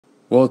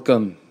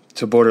Welcome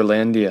to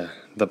Borderlandia,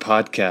 the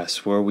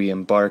podcast where we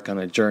embark on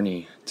a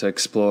journey to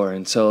explore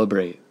and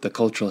celebrate the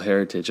cultural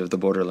heritage of the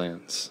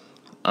Borderlands.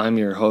 I'm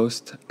your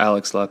host,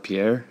 Alex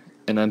LaPierre,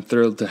 and I'm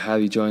thrilled to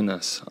have you join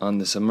us on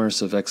this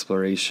immersive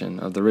exploration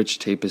of the rich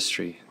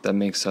tapestry that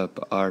makes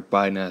up our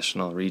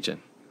binational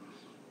region.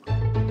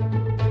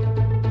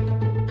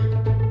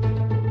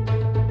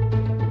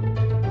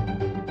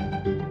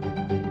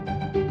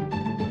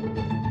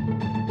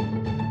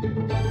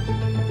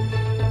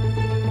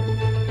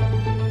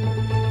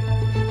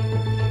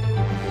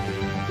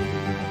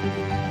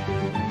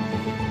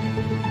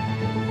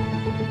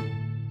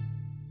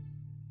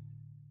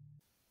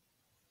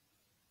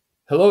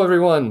 Hello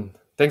everyone,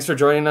 thanks for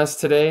joining us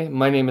today.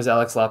 My name is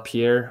Alex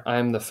LaPierre.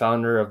 I'm the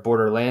founder of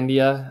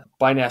Borderlandia,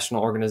 a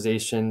binational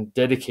organization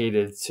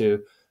dedicated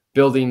to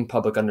building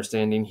public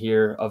understanding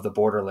here of the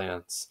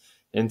Borderlands.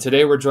 And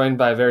today we're joined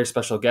by a very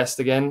special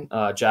guest again,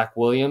 Jack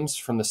Williams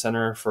from the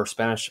Center for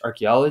Spanish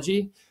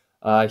Archaeology.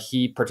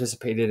 He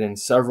participated in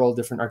several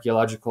different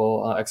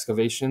archaeological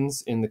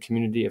excavations in the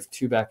community of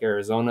Tubac,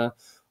 Arizona,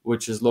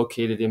 which is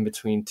located in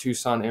between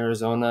Tucson,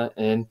 Arizona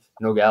and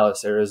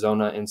Nogales,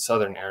 Arizona in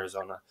southern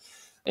Arizona.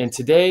 And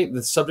today,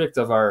 the subject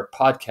of our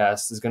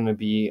podcast is going to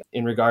be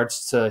in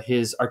regards to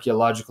his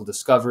archaeological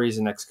discoveries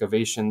and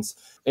excavations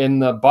in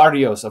the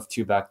barrios of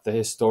Tubac, the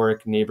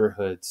historic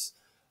neighborhoods.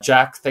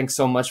 Jack, thanks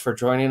so much for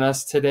joining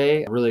us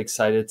today. I'm really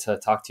excited to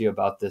talk to you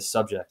about this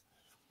subject.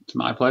 It's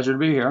my pleasure to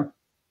be here.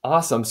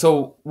 Awesome.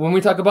 So when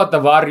we talk about the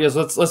barrios,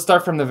 let's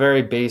start from the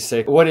very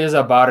basic. What is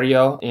a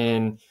barrio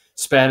in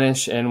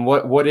Spanish, and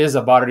what is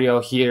a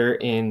barrio here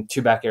in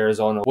Tubac,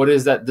 Arizona? What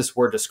is this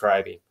word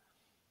describing?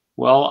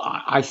 Well,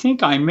 I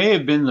think I may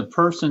have been the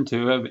person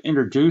to have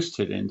introduced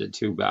it into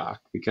Tubac,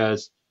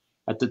 because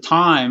at the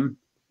time,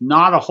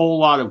 not a whole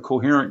lot of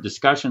coherent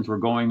discussions were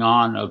going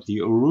on of the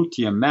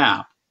Urrutia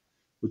map,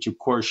 which of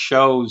course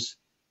shows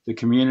the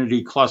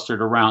community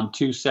clustered around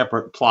two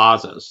separate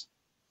plazas.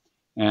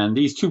 And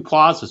these two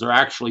plazas are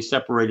actually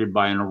separated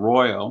by an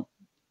arroyo.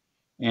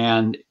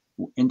 And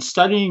in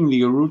studying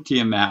the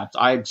Urrutia maps,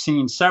 I had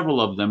seen several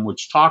of them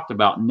which talked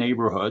about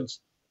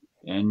neighborhoods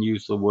and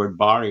used the word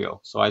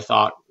barrio. So I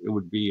thought it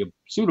would be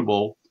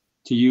suitable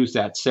to use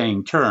that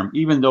same term,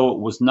 even though it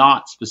was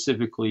not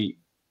specifically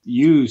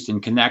used in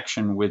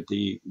connection with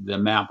the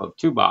map of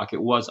Tubac.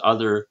 It was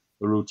other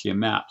Urrutia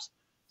maps.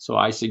 So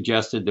I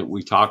suggested that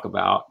we talk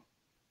about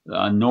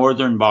a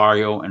northern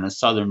barrio and a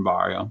southern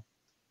barrio.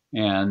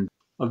 And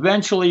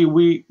eventually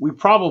we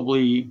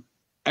probably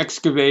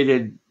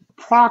excavated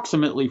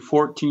approximately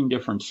 14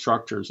 different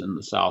structures in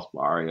the South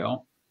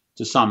Barrio,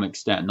 to some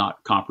extent,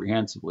 not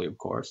comprehensively, of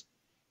course.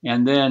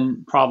 And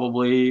then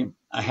probably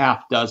a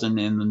half dozen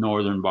in the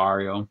Northern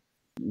Barrio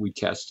we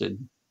tested.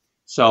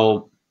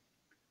 So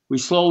we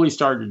slowly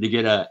started to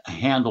get a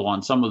handle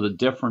on some of the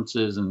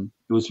differences, and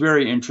it was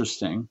very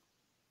interesting.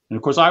 And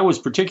of course, I was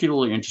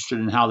particularly interested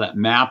in how that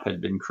map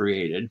had been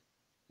created.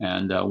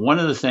 And one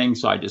of the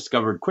things I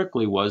discovered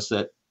quickly was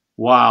that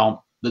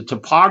while the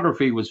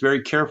topography was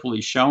very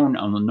carefully shown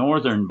on the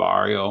Northern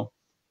Barrio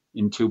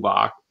in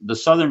Tubac, the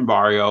Southern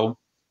Barrio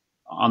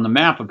on the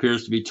map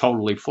appears to be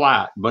totally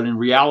flat, but in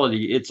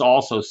reality, it's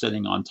also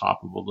sitting on top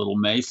of a little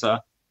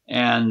mesa.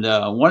 And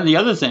one of the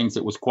other things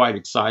that was quite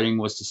exciting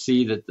was to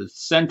see that the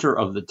center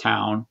of the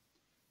town,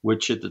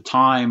 which at the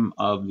time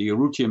of the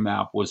Urrutia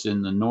map was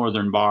in the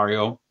Northern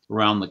Barrio,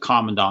 around the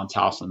commandant's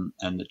house and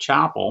the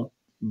chapel.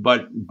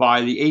 But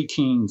by the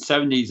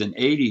 1870s and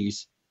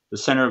 80s, the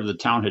center of the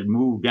town had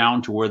moved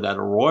down to where that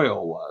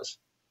arroyo was.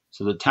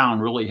 So the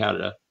town really had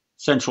a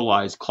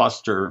centralized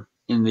cluster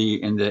in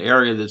the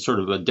area that's sort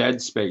of a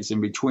dead space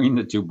in between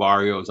the two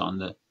barrios on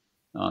the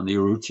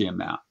Urrutia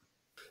map.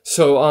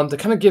 So to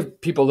kind of give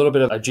people a little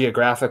bit of a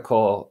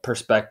geographical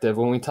perspective,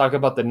 when we talk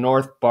about the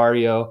North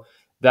Barrio,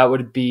 that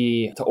would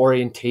be to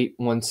orientate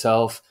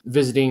oneself.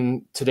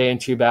 Visiting today in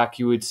Tubac,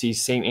 you would see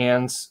St.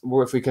 Anne's,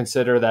 where if we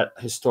consider that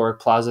historic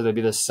plaza to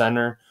be the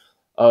center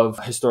of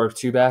historic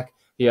Tubac.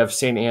 You have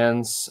St.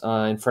 Anne's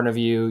in front of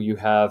you. You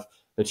have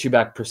the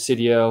Tubac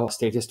Presidio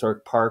State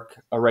Historic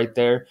Park right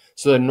there.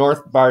 So the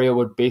North Barrio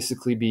would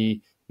basically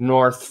be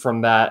north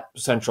from that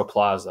central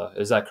plaza.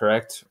 Is that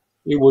correct?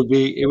 It would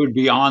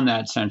be on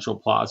that central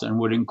plaza and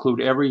would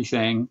include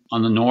everything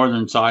on the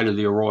northern side of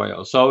the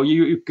arroyo. So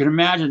you can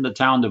imagine the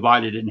town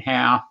divided in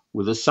half,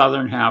 with the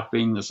southern half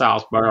being the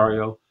South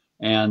Barrio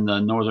and the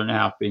northern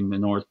half being the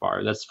North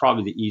Barrio. That's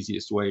probably the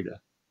easiest way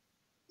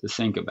to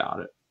think about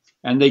it.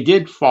 And they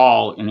did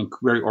fall in a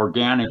very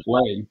organic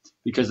way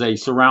because they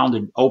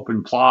surrounded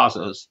open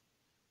plazas,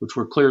 which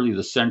were clearly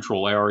the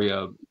central area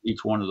of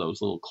each one of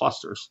those little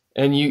clusters.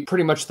 And you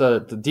pretty much the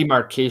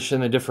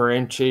demarcation, the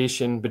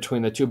differentiation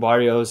between the two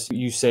barrios,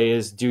 you say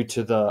is due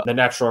to the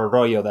natural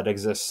arroyo that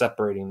exists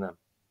separating them.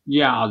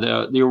 Yeah,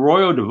 the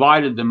arroyo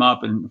divided them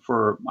up, and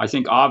for, I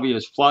think,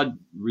 obvious flood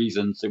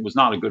reasons, it was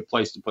not a good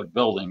place to put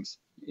buildings.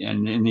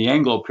 And in the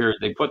Anglo period,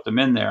 they put them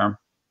in there.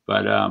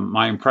 But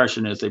my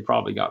impression is they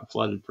probably got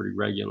flooded pretty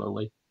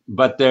regularly.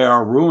 But there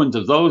are ruins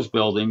of those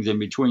buildings in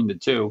between the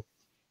two.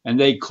 And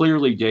they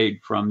clearly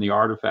date from the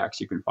artifacts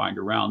you can find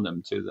around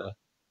them to the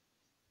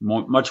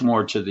much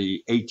more to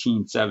the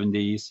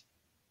 1870s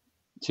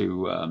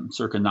to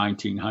circa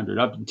 1900,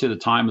 up to the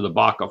time of the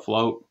Baca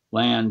float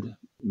land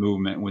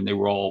movement, when they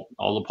were all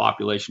the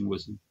population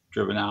was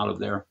driven out of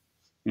there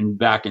and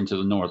back into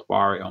the North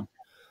Barrio.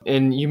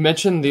 And you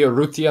mentioned the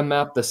Urrutia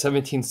map, the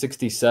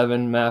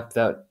 1767 map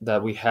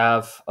that we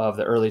have of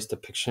the earliest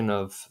depiction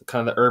of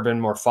kind of the urban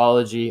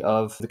morphology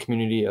of the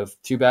community of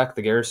Tubac,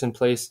 the garrison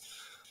place.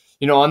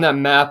 You know, on that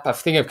map, I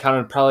think I've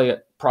counted probably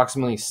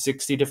approximately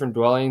 60 different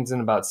dwellings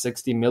and about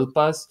 60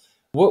 milpas.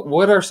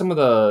 What are some of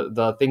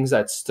the things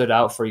that stood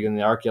out for you in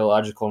the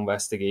archaeological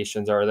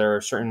investigations? Are there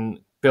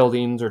certain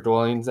buildings or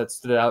dwellings that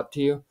stood out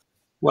to you?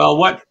 Well,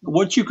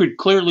 what you could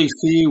clearly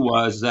see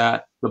was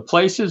that the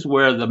places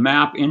where the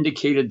map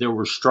indicated there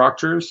were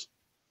structures,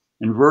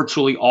 and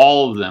virtually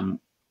all of them,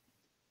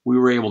 we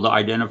were able to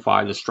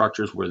identify the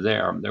structures were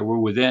there. They were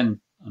within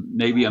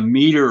maybe a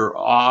meter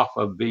off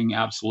of being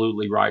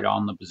absolutely right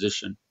on the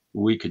position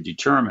we could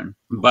determine.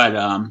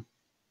 But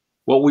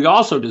what we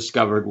also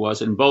discovered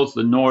was in both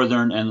the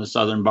northern and the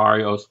southern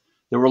barrios,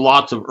 there were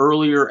lots of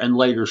earlier and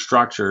later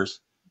structures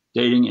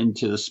dating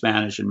into the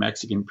Spanish and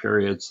Mexican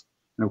periods,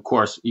 and of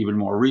course, even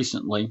more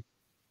recently,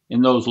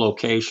 in those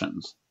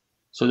locations.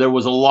 So there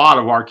was a lot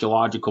of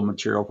archaeological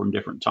material from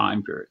different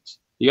time periods.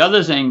 The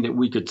other thing that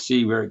we could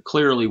see very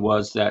clearly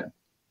was that,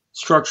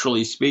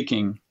 structurally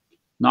speaking,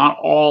 not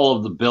all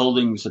of the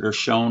buildings that are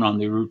shown on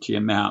the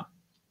Urrutia map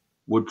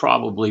would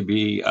probably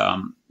be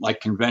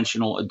like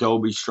conventional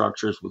adobe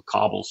structures with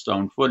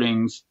cobblestone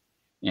footings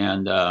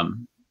and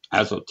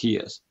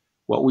azoteas.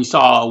 What we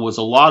saw was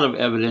a lot of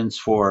evidence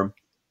for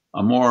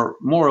a more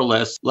or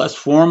less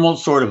formal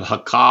sort of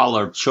jacal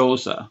or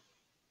choza.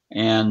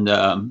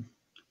 And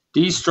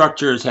these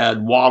structures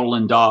had wattle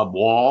and daub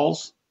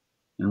walls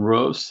and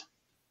roofs,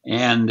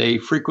 and they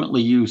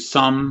frequently used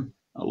some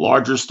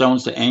larger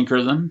stones to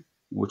anchor them,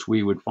 which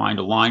we would find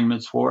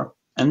alignments for.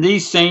 And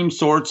these same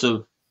sorts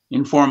of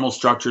informal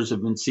structures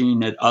have been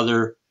seen at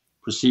other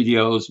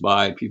presidios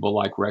by people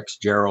like Rex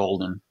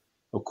Gerald and,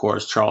 of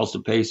course, Charles de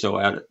Peso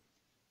at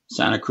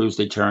Santa Cruz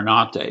de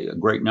Terrenate. A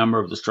great number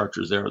of the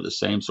structures there are the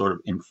same sort of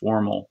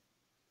informal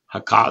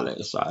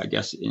jacales, I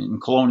guess, in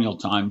colonial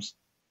times.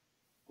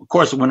 Of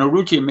course, when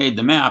Urrutia made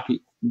the map,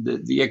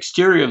 the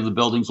exterior of the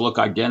buildings look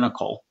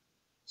identical.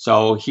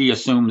 So he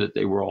assumed that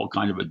they were all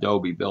kind of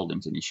adobe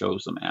buildings, and he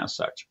shows them as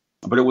such.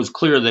 But it was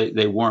clear that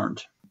they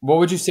weren't. What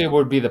would you say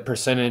would be the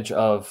percentage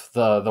of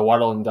the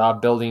wattle and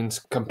daub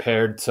buildings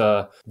compared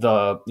to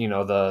the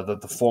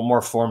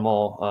more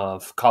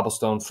formal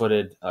cobblestone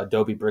footed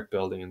adobe brick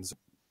buildings?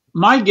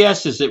 My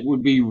guess is it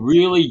would be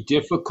really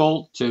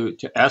difficult to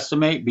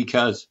estimate,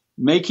 because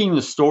making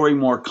the story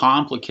more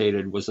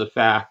complicated was the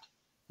fact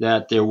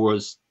that there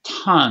was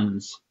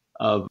tons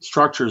of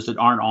structures that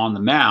aren't on the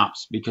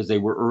maps because they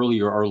were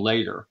earlier or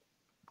later.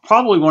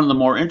 Probably one of the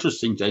more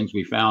interesting things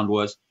we found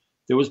was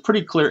there was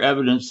pretty clear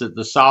evidence that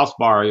the South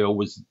Barrio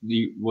was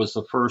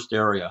the first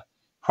area,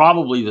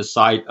 probably the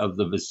site of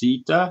the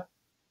Visita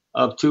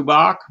of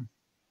Tubac.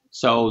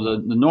 So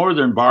the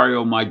Northern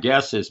Barrio, my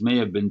guess is, may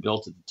have been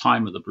built at the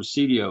time of the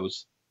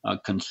Presidio's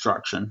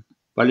construction.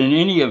 But in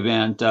any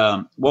event,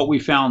 what we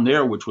found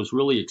there, which was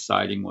really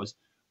exciting, was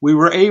we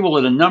were able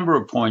at a number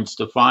of points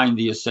to find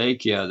the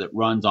acequia that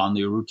runs on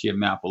the Urrutia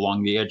map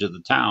along the edge of the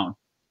town.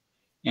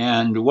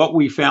 And what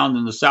we found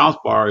in the South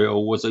Barrio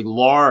was a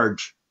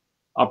large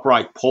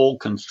upright pole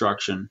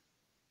construction,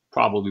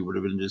 probably would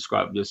have been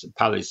described as a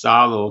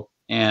palisado,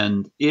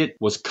 and it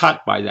was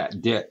cut by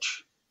that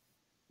ditch,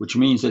 which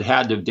means it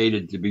had to have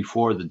dated to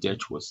before the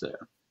ditch was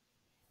there.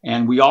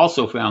 And we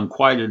also found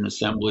quite an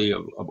assembly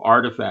of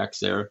artifacts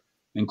there,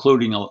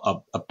 including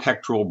a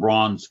pectoral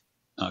bronze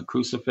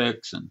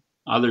crucifix and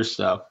other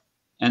stuff.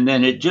 And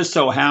then it just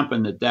so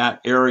happened that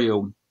that area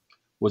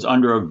was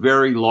under a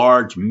very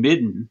large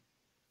midden,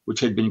 which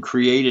had been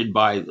created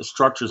by the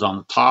structures on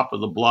the top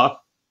of the bluff.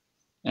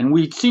 And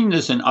we'd seen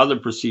this in other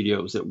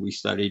presidios that we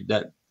studied,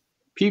 that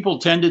people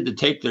tended to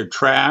take their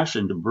trash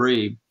and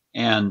debris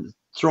and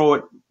throw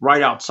it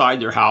right outside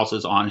their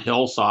houses on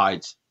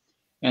hillsides.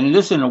 And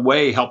this, in a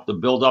way, helped to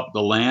build up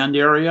the land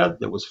area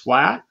that was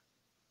flat.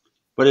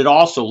 But it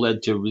also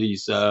led to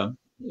these,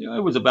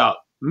 it was about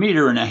 1.5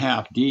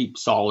 meters deep,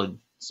 solid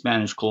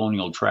Spanish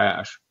colonial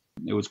trash.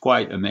 It was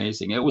quite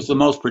amazing. It was the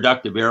most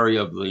productive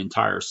area of the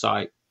entire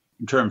site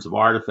in terms of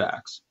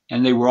artifacts.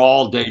 And they were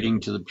all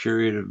dating to the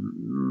period of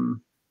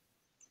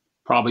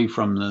probably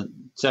from the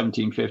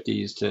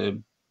 1750s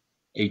to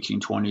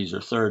 1820s or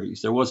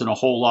 30s. There wasn't a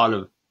whole lot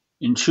of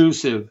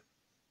intrusive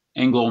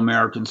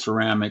Anglo-American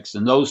ceramics,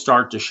 and those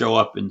start to show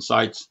up in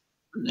sites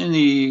in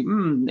the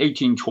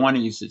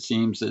 1820s. It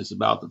seems is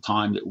about the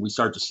time that we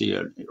start to see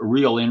a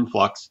real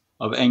influx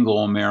of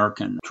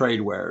Anglo-American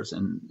trade wares,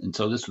 and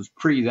so this was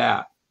pre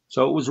that.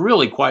 So it was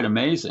really quite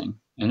amazing,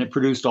 and it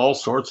produced all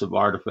sorts of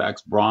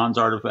artifacts, bronze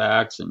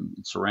artifacts and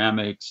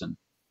ceramics, and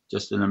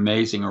just an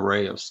amazing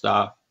array of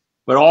stuff.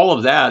 But all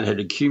of that had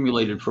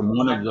accumulated from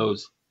one of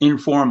those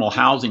informal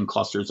housing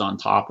clusters on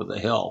top of the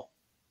hill.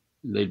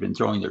 they'd been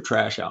throwing their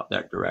trash out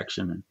that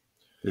direction and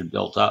it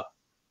built up.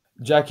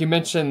 Jack, you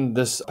mentioned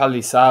this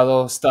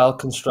palisado style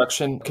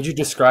construction. Could you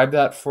describe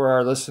that for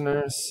our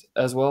listeners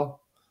as well?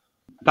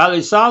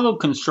 Palisado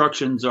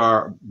constructions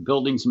are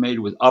buildings made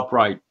with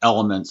upright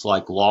elements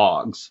like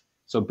logs.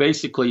 So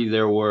basically,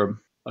 there were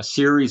a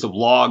series of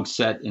logs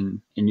set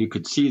in, and you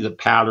could see the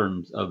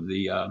patterns of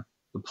the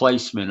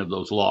placement of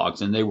those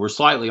logs, and they were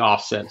slightly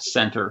offset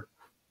center.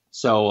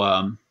 So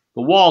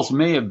the walls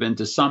may have been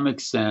to some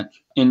extent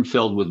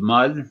infilled with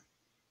mud,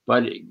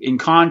 but in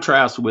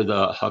contrast with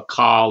a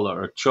jacal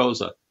or a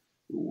choza,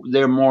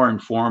 they're more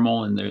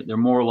informal and they're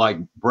more like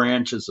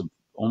branches of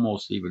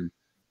almost even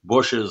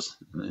bushes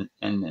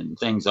and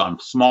things on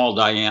small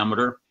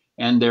diameter.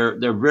 And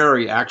they're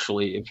very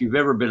actually, if you've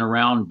ever been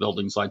around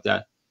buildings like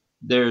that,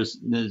 there's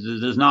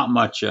not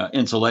much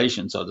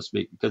insulation, so to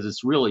speak, because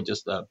it's really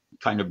just a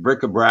kind of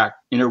bric-a-brac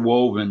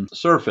interwoven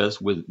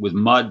surface with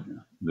mud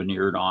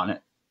veneered on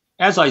it.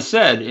 As I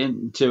said,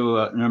 to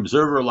an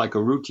observer like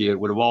Urrutia, it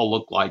would have all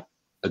looked like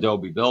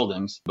adobe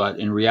buildings, but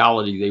in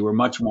reality, they were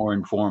much more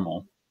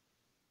informal.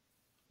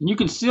 And you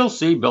can still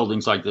see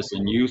buildings like this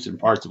in use in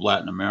parts of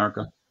Latin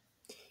America.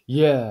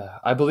 Yeah,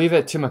 I believe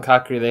at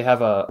Tumacacri they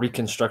have a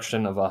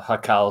reconstruction of a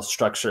jacal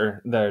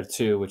structure there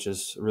too, which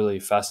is really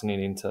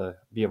fascinating to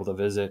be able to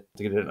visit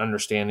to get an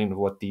understanding of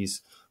what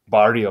these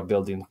barrio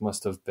buildings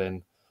must have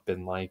been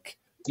like.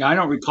 Yeah, I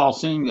don't recall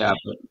seeing that,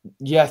 but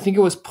Yeah, I think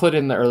it was put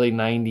in the early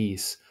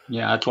 90s.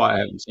 yeah, that's why I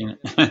haven't seen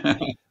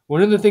it.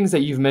 One of the things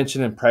that you've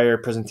mentioned in prior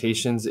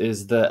presentations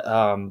is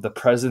the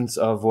presence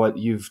of what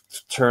you've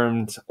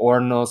termed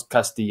hornos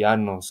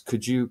castellanos.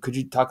 Could you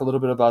talk a little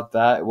bit about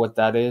that? What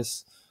that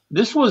is?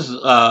 This was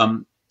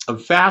a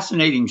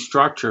fascinating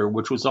structure,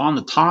 which was on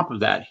the top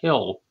of that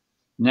hill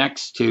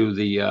next to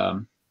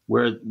the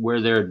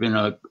where there had been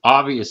a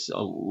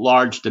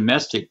large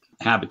domestic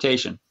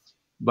habitation,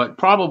 but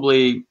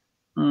probably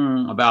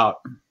about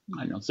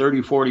I don't know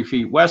 30, 40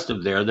 feet west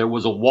of there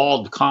was a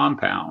walled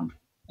compound,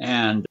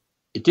 and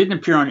it didn't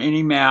appear on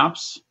any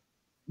maps.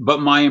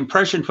 But my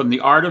impression from the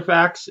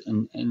artifacts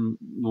and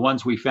the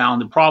ones we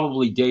found, it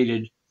probably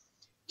dated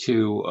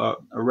to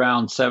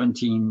around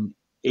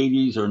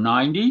 1780s or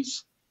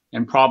 90s,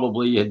 and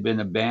probably had been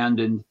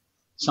abandoned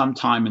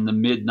sometime in the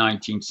mid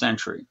 19th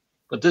century.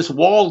 But this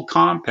walled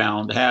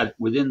compound had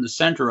within the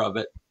center of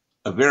it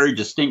a very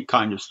distinct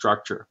kind of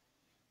structure,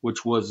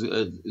 which was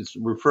is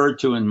referred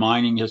to in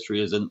mining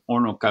history as an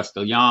horno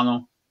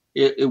castellano.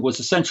 It was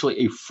essentially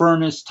a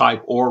furnace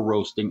type ore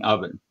roasting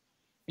oven.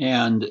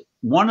 And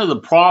one of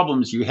the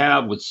problems you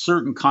have with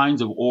certain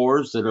kinds of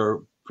ores that are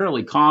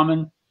fairly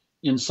common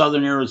in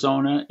southern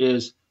Arizona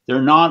is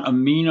they're not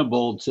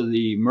amenable to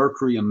the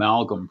mercury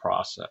amalgam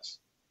process,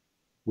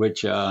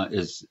 which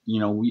is,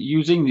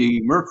 using the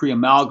mercury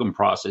amalgam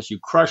process, you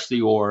crush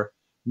the ore,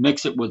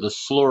 mix it with a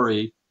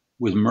slurry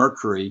with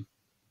mercury,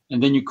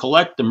 and then you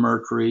collect the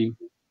mercury,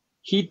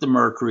 heat the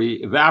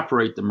mercury,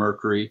 evaporate the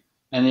mercury,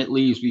 and it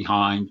leaves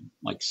behind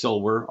like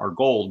silver or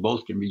gold.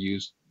 Both can be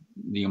used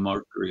the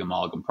mercury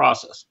amalgam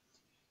process.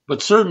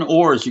 But certain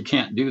ores you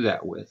can't do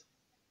that with.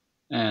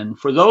 And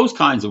for those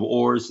kinds of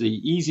ores, the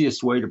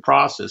easiest way to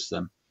process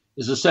them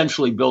is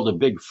essentially build a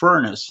big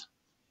furnace,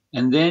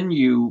 and then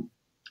you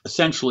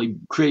essentially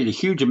create a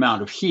huge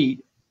amount of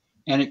heat,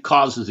 and it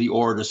causes the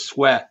ore to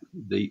sweat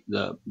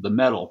the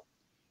metal.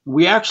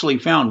 We actually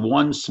found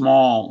one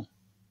small,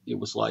 it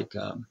was like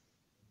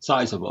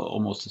size of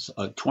almost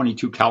a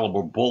 22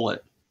 caliber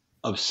bullet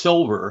of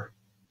silver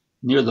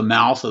near the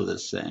mouth of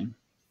this thing.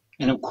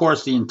 And of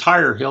course, the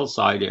entire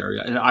hillside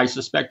area, and I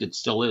suspect it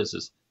still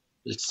is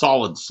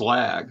solid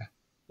slag.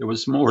 There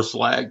was more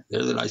slag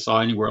there than I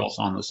saw anywhere else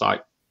on the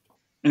site.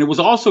 And it was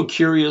also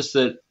curious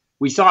that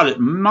we thought it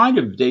might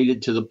have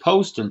dated to the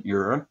Poston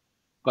era,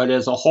 but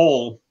as a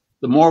whole,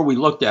 the more we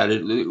looked at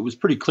it, it was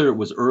pretty clear it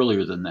was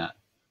earlier than that.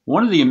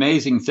 One of the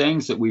amazing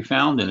things that we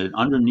found in it,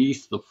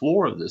 underneath the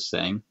floor of this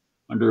thing,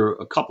 under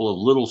a couple of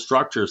little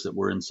structures that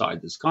were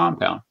inside this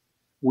compound,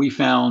 we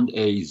found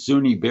a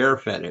Zuni bear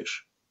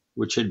fetish,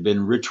 which had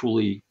been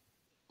ritually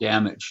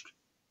damaged.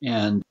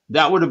 And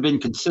that would have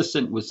been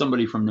consistent with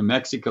somebody from New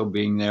Mexico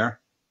being there,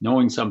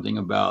 knowing something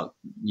about,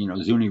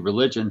 Zuni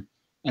religion,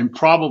 and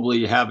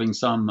probably having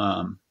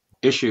some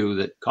issue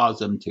that caused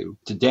them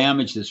to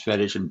damage this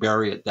fetish and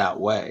bury it that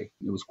way.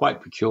 It was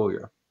quite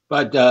peculiar.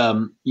 But,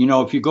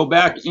 if you go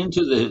back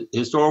into the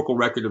historical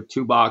record of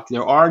Tubac,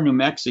 there are New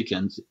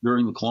Mexicans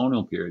during the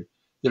colonial period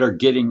that are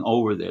getting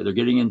over there. They're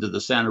getting into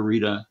the Santa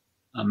Rita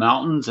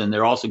Mountains, and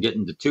they're also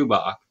getting to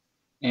Tubac.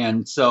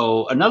 And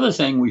so another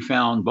thing we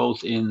found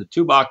both in the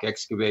Tubac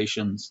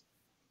excavations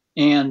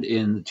and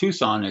in the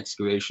Tucson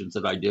excavations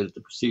that I did at the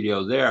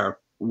presidio there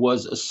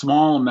was a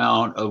small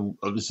amount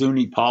of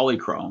Zuni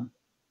polychrome.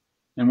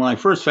 And when I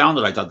first found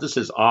it, I thought, this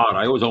is odd.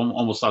 I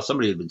almost thought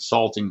somebody had been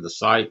salting the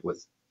site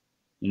with,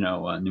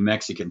 New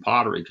Mexican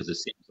pottery because it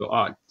seemed so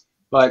odd.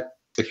 But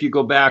if you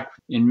go back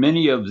in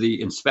many of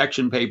the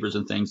inspection papers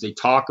and things, they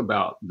talk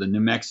about the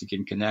New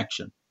Mexican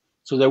connection.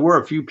 So there were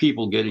a few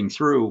people getting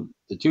through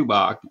the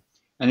Tubac.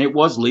 And it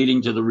was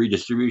leading to the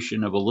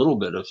redistribution of a little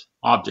bit of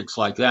objects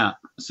like that.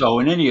 So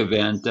in any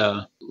event,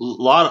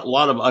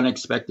 lot of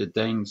unexpected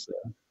things.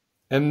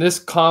 And this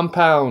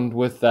compound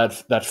with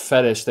that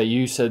fetish that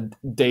you said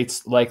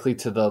dates likely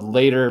to the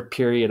later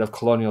period of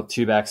colonial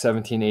Tubac,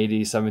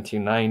 1780s,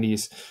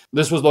 1790s.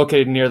 This was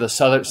located near the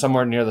southern,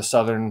 somewhere near the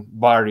southern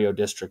Barrio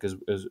district,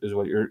 is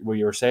what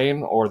you were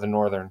saying, or the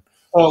northern?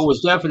 Oh, it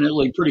was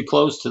definitely pretty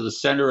close to the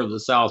center of the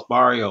South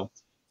Barrio.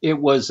 It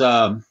was,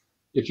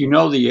 if you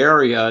know the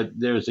area,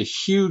 there's a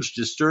huge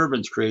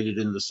disturbance created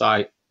in the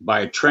site by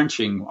a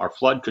trenching or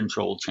flood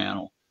control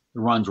channel that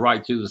runs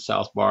right through the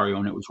South Barrio,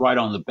 and it was right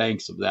on the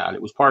banks of that.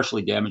 It was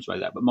partially damaged by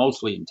that, but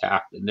mostly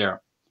intact in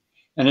there.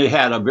 And it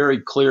had a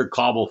very clear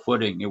cobble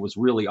footing. It was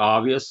really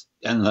obvious,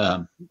 and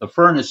the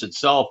furnace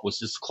itself was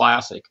just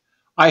classic.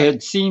 I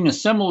had seen a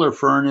similar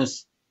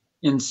furnace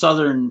in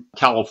Southern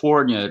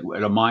California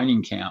at a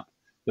mining camp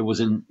that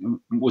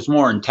was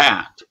more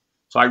intact.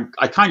 So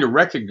I kind of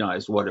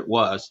recognized what it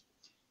was.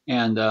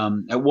 And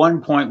at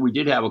one point, we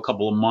did have a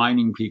couple of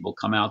mining people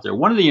come out there.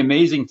 One of the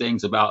amazing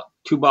things about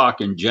Tubac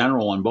in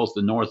general, in both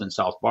the North and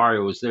South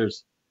Barrio, is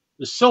there's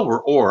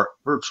silver ore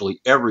virtually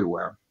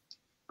everywhere.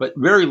 But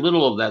very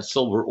little of that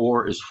silver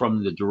ore is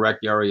from the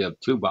direct area of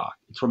Tubac.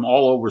 It's from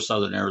all over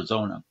southern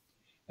Arizona.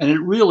 And it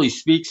really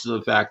speaks to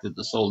the fact that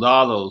the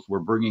soldados were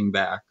bringing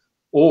back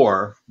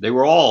ore. They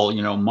were all,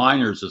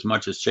 miners as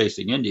much as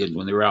chasing Indians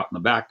when they were out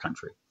in the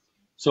backcountry.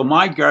 So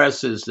my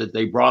guess is that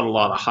they brought a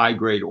lot of high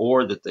grade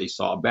ore that they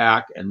saw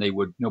back, and they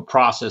would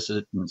process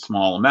it in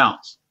small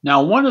amounts.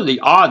 Now, one of the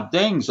odd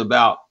things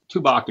about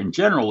Tubac in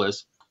general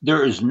is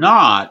there is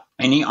not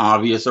any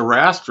obvious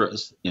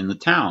arastras in the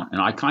town.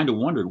 And I kind of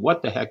wondered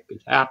what the heck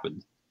had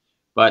happened.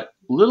 But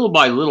little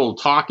by little,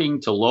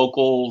 talking to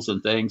locals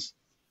and things,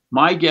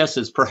 my guess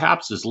is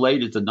perhaps as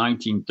late as the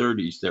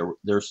 1930s,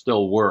 there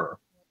still were.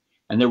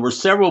 And there were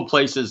several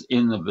places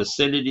in the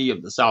vicinity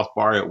of the South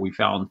Barrio we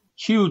found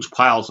huge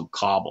piles of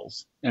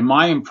cobbles. And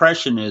my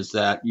impression is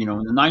that, in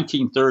the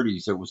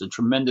 1930s, there was a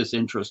tremendous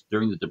interest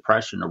during the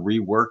Depression of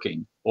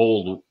reworking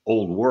old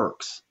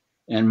works.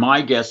 And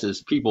my guess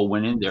is people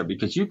went in there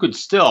because you could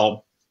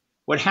still,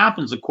 what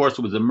happens, of course,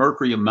 with the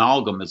mercury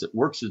amalgam is it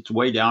works its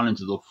way down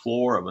into the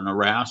floor of an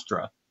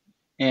arastra.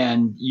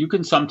 And you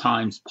can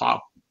sometimes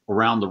pop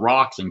around the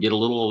rocks and get a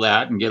little of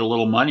that and get a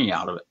little money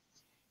out of it.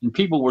 And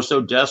people were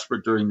so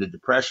desperate during the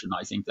Depression,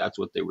 I think that's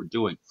what they were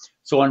doing.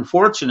 So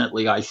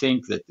unfortunately, I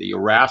think that the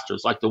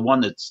arastras, like the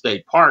one that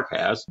State Park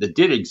has, that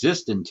did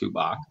exist in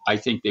Tubac, I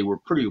think they were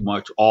pretty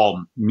much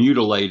all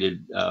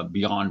mutilated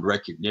beyond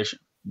recognition.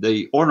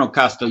 The Horno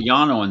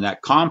Castellano and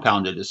that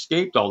compound had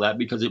escaped all that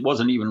because it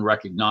wasn't even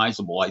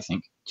recognizable, I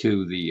think,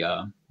 to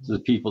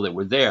the people that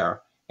were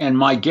there. And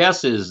my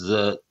guess is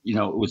that,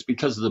 it was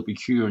because of the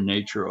peculiar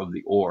nature of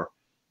the ore.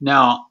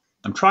 Now,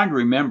 I'm trying to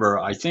remember,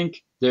 I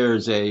think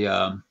there's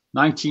a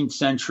 19th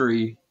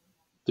century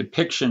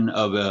depiction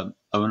of an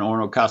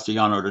Horno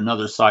Castellano at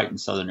another site in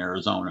southern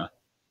Arizona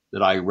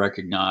that I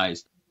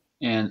recognized.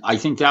 And I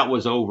think that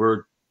was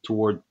over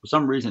toward, for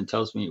some reason, it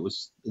tells me it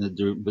was in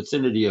the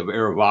vicinity of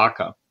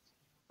Arivaca.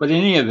 But in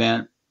any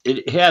event,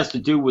 it has to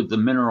do with the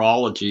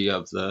mineralogy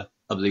of the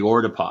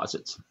ore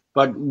deposits.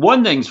 But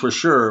one thing's for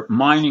sure,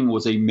 mining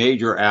was a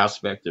major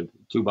aspect of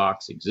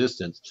Tubac's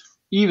existence,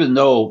 even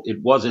though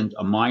it wasn't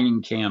a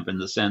mining camp in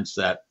the sense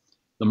that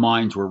the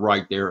mines were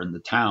right there in the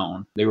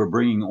town. They were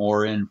bringing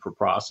ore in for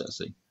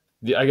processing.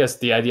 I guess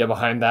the idea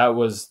behind that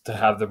was to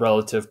have the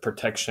relative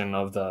protection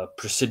of the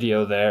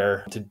presidio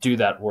there to do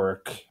that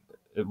work.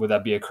 Would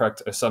that be a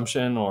correct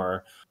assumption,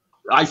 or?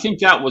 I think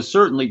that was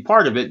certainly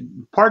part of it.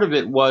 Part of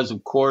it was,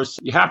 of course,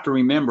 you have to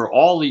remember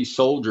all these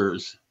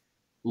soldiers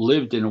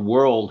lived in a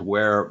world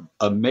where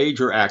a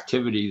major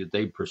activity that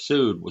they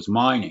pursued was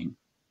mining.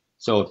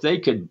 So if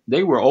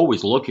they were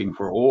always looking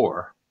for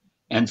ore.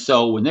 And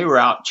so when they were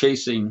out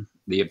chasing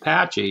the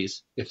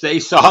Apaches, if they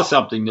saw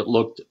something that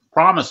looked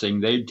promising,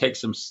 they'd take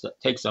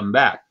some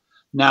back.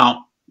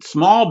 Now,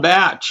 small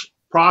batch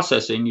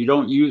processing, you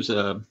don't use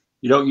an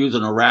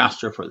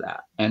arrastra for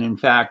that. And in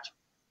fact,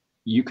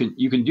 you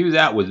can do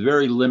that with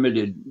very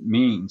limited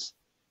means.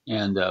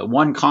 And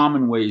one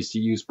common way is to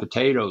use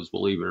potatoes,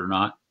 believe it or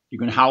not. You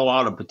can hollow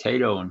out a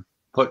potato and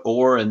put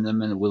ore in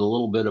them and with a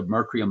little bit of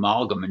mercury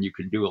amalgam, and you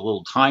can do a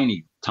little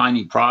tiny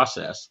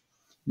process.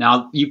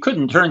 Now, you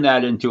couldn't turn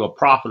that into a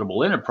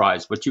profitable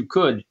enterprise, but you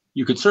could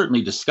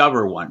certainly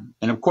discover one.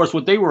 And of course,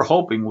 what they were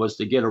hoping was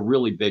to get a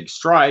really big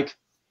strike,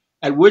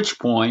 at which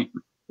point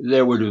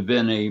there would have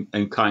been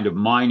a kind of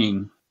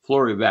mining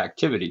flurry of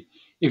activity.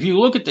 If you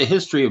look at the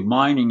history of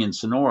mining in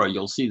Sonora,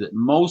 you'll see that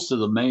most of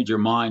the major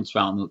mines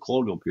found in the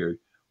colonial period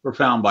were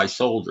found by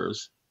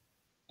soldiers.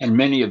 And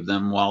many of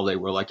them, while they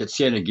were like at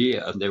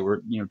Cieneguilla, they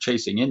were,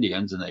 chasing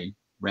Indians, and they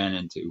ran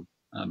into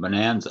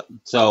Bonanza.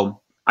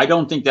 So I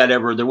don't think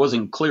there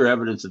wasn't clear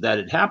evidence that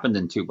had happened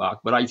in Tubac,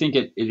 but I think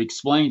it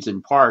explains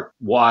in part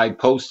why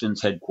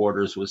Poston's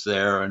headquarters was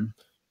there. And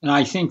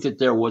I think that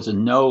there was a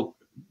note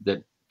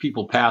that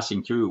people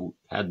passing through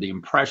had the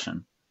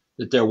impression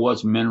that there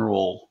was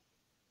mineral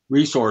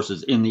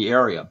resources in the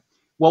area.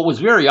 What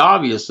was very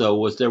obvious, though,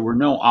 was there were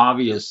no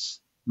obvious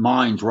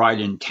mines right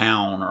in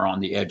town or on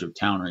the edge of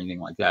town or anything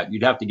like that.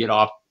 You'd have to get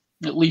off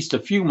at least a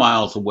few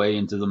miles away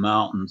into the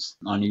mountains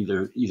on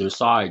either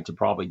side to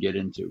probably get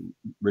into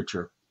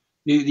richer.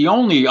 The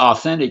only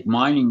authentic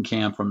mining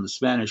camp from the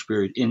Spanish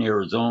period in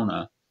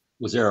Arizona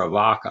was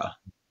Aravaca.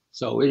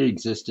 So it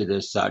existed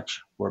as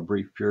such for a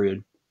brief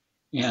period.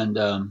 And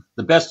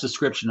the best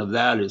description of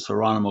that is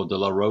Geronimo de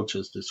la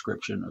Rocha's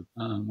description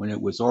of when it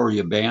was already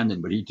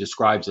abandoned, but he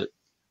describes it.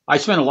 I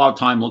spent a lot of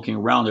time looking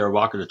around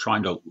Aravaca to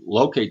trying to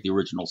locate the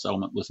original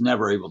settlement, was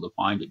never able to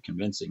find it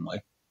convincingly.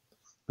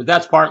 But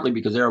that's partly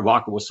because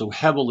Aravaca was so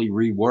heavily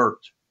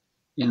reworked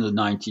in the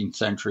 19th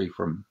century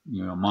from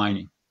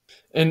mining.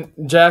 And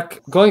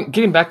Jack,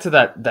 getting back to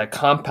that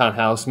compound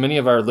house, many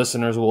of our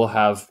listeners will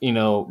have,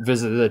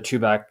 visited the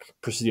Tubac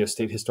Presidio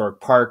State Historic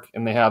Park,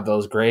 and they have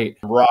those great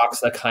rocks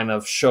that kind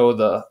of show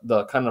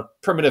the kind of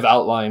primitive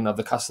outline of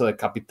the Casa de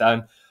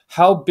Capitan.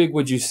 How big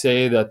would you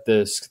say that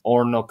this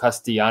Horno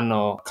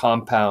Castellano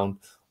compound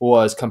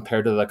was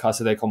compared to the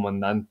Casa de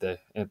Comandante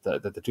at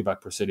the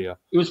Tubac Presidio?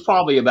 It was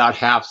probably about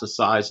half the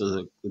size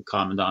of the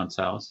Commandant's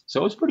house.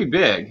 So it's pretty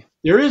big.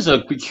 There is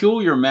a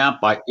peculiar map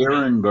by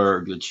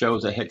Ehrenberg that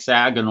shows a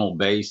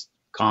hexagonal-based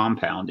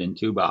compound in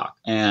Tubac.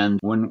 And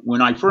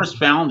when I first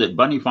found it,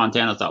 Bunny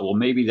Fontana thought, well,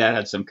 maybe that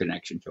had some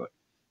connection to it.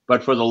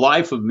 But for the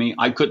life of me,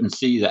 I couldn't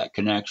see that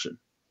connection.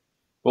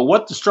 But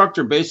what the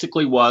structure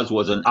basically was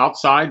an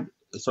outside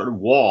sort of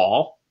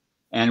wall.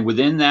 And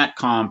within that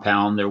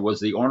compound, there was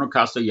the Horno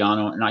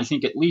Castellano, and I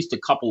think at least a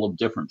couple of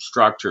different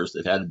structures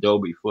that had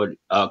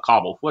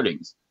cobble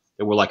footings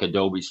that were like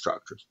adobe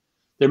structures.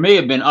 There may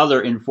have been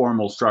other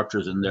informal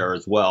structures in there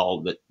as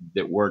well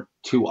that weren't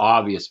too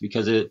obvious,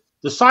 because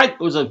the site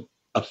was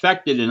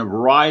affected in a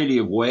variety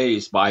of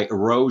ways by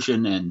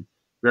erosion and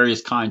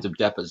various kinds of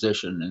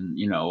deposition, and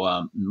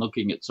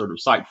looking at sort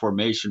of site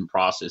formation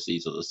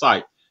processes of the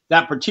site.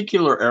 That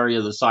particular area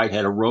of the site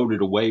had eroded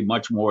away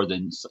much more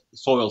than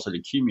soils had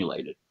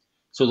accumulated.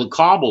 So the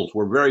cobbles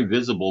were very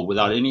visible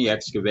without any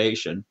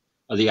excavation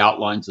of the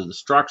outlines of the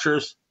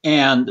structures.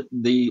 And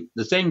the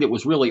thing that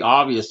was really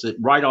obvious, that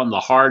right on the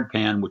hard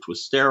pan, which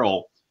was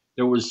sterile,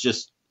 there was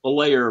just a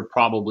layer,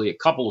 probably a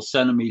couple of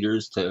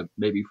centimeters to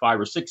maybe 5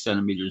 or 6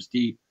 centimeters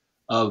deep,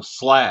 of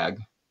slag.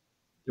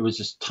 There was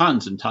just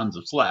tons and tons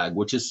of slag,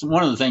 which is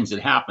one of the things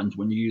that happens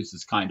when you use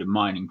this kind of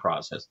mining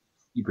process.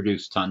 You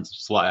produce tons of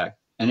slag.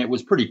 And it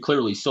was pretty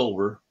clearly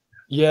silver.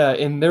 Yeah,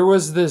 and there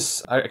was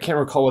this, I can't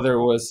recall whether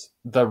it was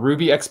the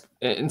Ruby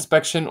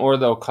inspection or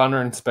the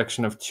O'Connor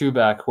inspection of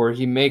Tubac, where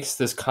he makes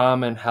this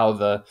comment how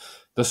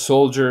the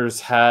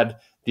soldiers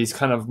had these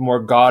kind of more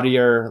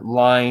gaudier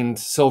lined,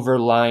 silver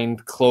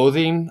lined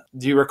clothing.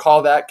 Do you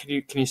recall that?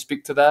 Can you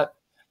speak to that?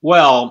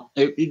 Well,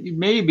 it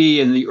may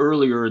be in the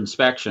earlier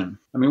inspection.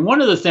 I mean,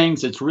 one of the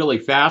things that's really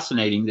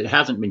fascinating that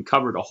hasn't been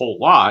covered a whole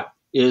lot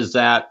is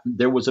that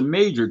there was a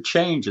major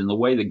change in the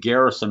way the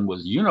garrison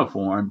was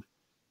uniformed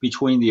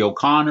between the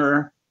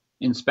O'Connor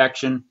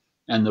inspection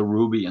and the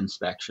Ruby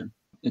inspection.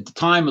 At the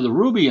time of the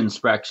Ruby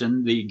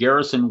inspection, the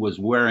garrison was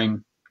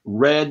wearing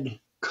red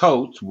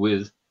coats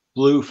with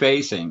blue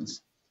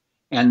facings.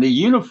 And the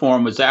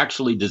uniform was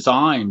actually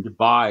designed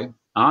by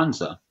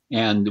Anza.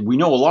 And we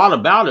know a lot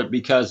about it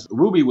because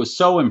Ruby was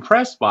so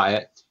impressed by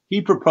it,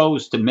 he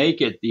proposed to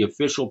make it the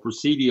official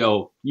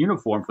Presidio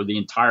uniform for the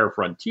entire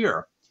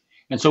frontier.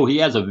 And so he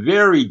has a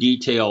very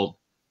detailed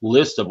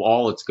list of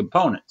all its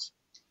components.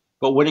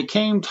 But when it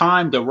came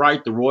time to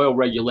write the Royal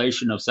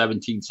Regulation of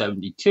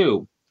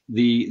 1772,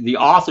 the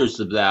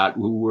authors of that,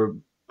 who were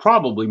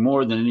probably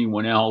more than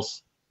anyone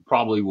else,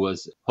 probably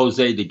was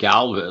Jose de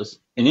Galvez.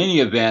 In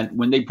any event,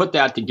 when they put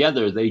that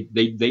together,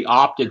 they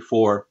opted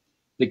for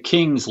the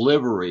king's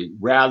livery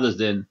rather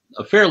than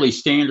a fairly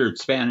standard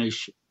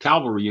Spanish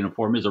cavalry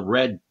uniform is a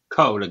red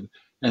coat.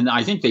 And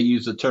I think they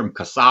use the term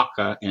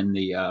casaca in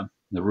the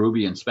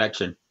Ruby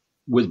inspection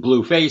with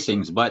blue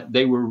facings, but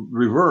they were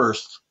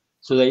reversed.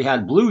 So they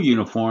had blue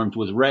uniforms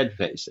with red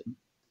facing.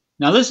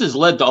 Now, this has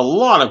led to a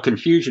lot of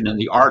confusion in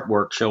the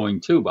artwork showing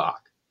Tubac,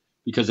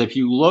 because if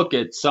you look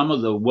at some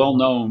of the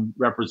well-known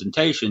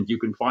representations, you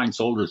can find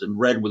soldiers in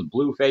red with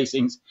blue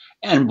facings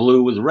and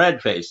blue with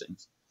red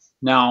facings.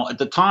 Now, at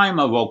the time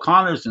of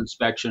O'Connor's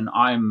inspection,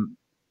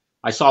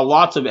 I saw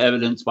lots of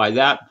evidence. By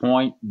that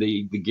point,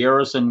 the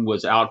garrison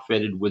was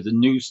outfitted with a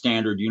new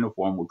standard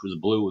uniform, which was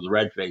blue with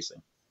red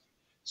facing.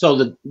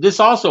 So this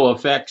also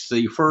affects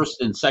the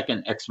first and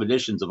second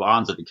expeditions of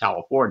Anza to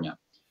California.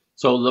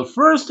 So the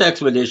first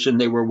expedition,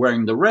 they were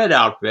wearing the red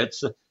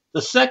outfits.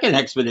 The second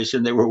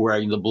expedition, they were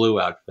wearing the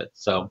blue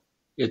outfits. So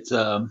it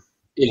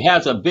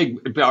has a big,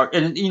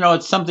 and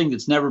it's something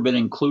that's never been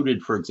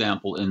included, for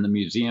example, in the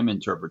museum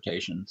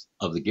interpretations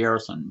of the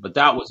garrison. But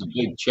that was a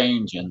big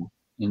change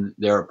in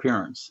their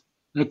appearance.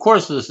 And of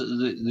course,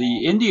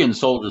 the Indian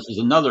soldiers is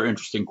another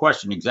interesting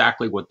question,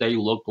 exactly what they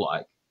look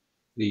like.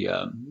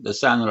 The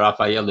San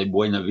Rafael de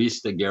Buena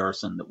Vista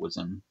garrison that was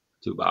in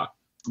Tubac.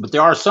 But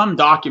there are some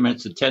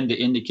documents that tend to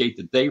indicate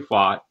that they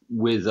fought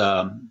with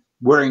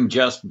wearing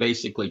just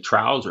basically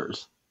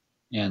trousers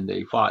and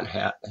they fought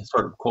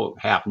sort of quote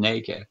half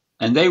naked.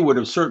 And they would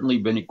have certainly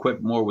been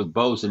equipped more with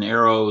bows and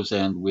arrows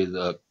and with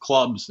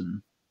clubs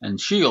and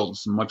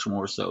shields, much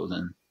more so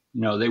than,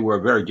 they were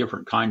a very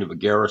different kind of a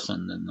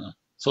garrison than the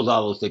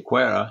soldados de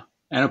cuera.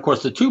 And of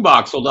course, the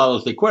Tubac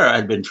soldados de cuera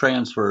had been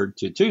transferred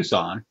to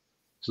Tucson,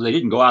 so they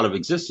didn't go out of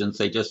existence.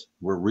 They just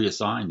were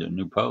reassigned to a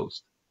new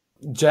post.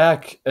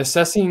 Jack,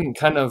 assessing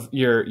kind of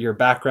your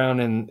background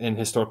in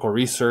historical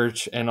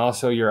research and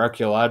also your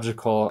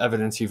archaeological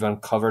evidence you've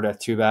uncovered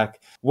at Tubac,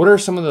 what are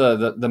some of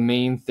the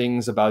main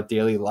things about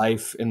daily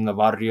life in the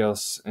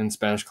barrios in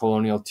Spanish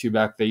colonial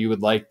Tubac that you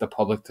would like the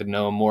public to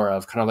know more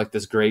of? Kind of like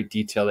this great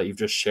detail that you've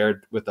just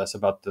shared with us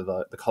about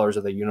the colors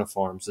of the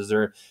uniforms. Is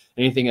there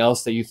anything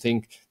else that you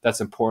think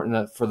that's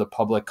important for the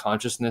public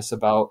consciousness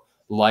about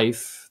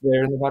life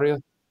there in the barrio?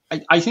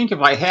 I think if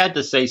I had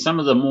to say some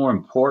of the more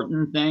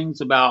important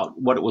things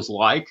about what it was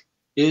like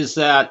is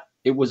that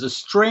it was a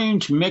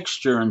strange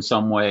mixture in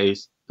some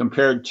ways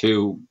compared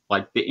to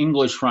like the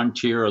English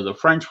frontier or the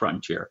French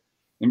frontier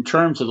in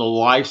terms of the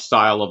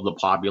lifestyle of the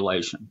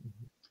population.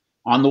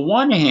 On the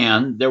one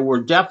hand, there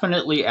were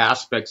definitely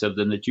aspects of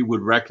them that you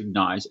would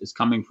recognize as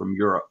coming from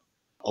Europe.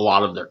 A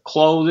lot of their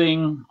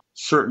clothing,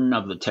 certain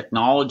of the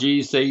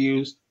technologies they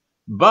used,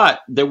 but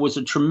there was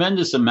a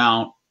tremendous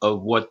amount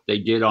of what they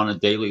did on a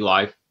daily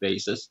life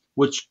basis,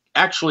 which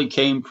actually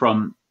came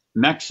from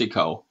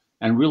Mexico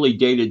and really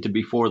dated to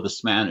before the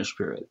Spanish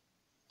period.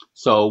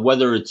 So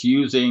whether it's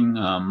using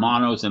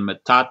manos and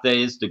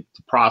metates to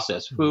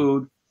process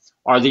food,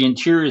 or the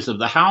interiors of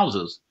the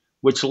houses,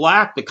 which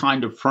lacked the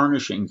kind of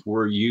furnishings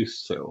we're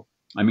used to.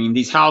 I mean,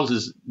 these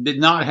houses did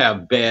not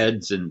have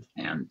beds and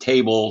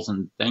tables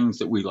and things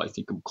that we like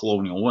think of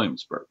colonial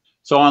Williamsburg.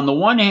 So on the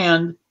one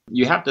hand,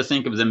 you have to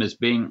think of them as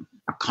being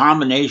a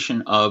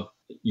combination of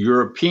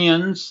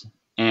Europeans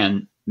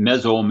and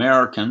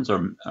Mesoamericans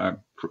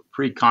or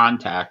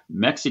pre-contact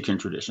Mexican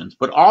traditions,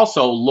 but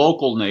also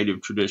local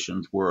native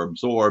traditions were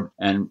absorbed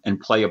and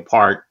play a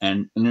part.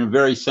 And in a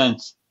very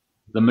sense,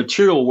 the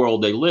material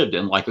world they lived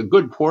in, like a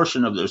good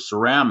portion of their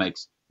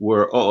ceramics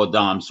were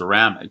O'odham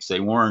ceramics.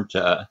 They weren't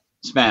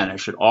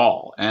Spanish at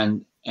all.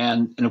 And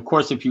of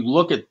course, if you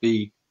look at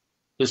the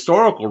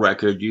historical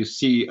record, you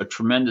see a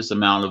tremendous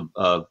amount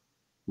of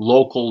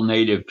local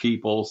native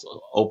peoples,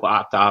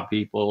 Opata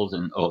peoples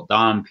and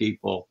O'odham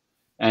people,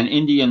 and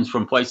Indians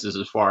from places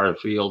as far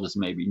afield as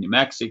maybe New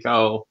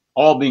Mexico,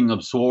 all being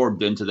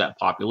absorbed into that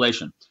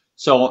population.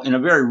 So in a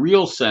very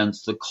real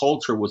sense, the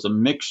culture was a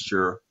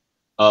mixture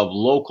of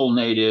local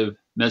native,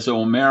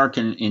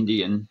 Mesoamerican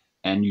Indian,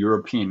 and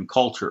European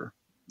culture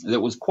that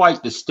was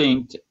quite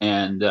distinct.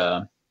 And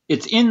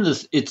it's in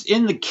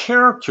the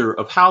character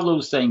of how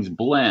those things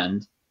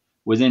blend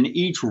within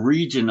each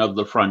region of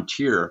the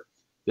frontier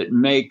that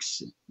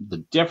makes the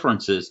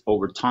differences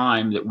over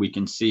time that we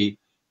can see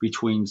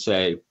between,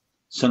 say,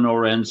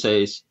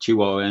 Sonorenses,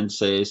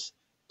 Chihuahuenses,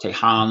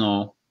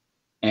 Tejano,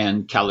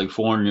 and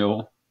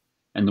Californio,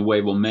 and the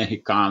Nuevo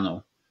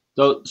Mexicano.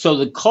 So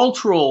the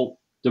cultural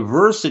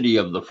diversity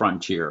of the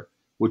frontier,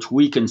 which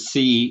we can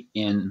see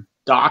in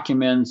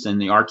documents and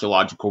the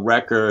archaeological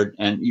record,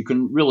 and you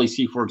can really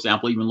see, for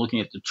example, even looking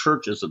at the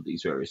churches of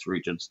these various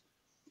regions,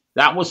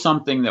 that was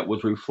something that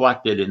was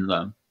reflected in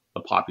the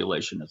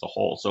population as a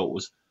whole. So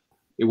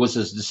it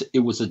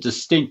was a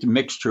distinct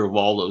mixture of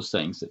all those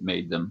things that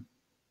made them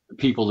the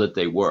people that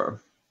they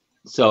were.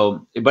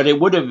 So, but it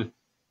would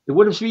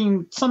have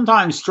seemed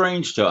sometimes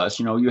strange to us.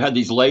 You had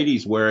these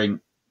ladies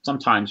wearing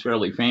sometimes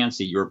fairly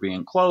fancy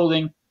European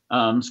clothing,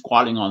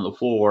 squatting on the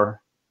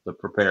floor to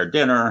prepare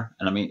dinner,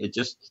 and I mean,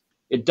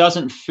 it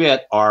doesn't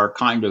fit our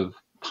kind of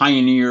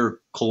pioneer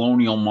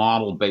colonial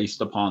model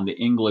based upon the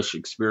English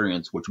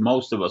experience, which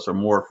most of us are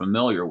more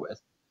familiar with.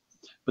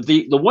 But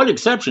the one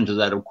exception to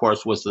that, of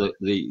course, was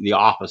the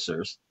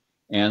officers.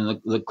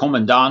 And the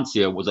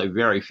comandancia was a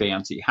very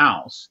fancy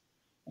house.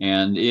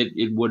 And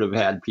it would have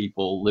had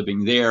people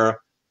living there.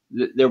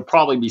 There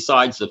probably,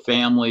 besides the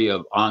family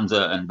of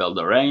Anza and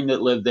Beldarrain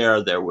that lived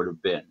there would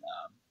have been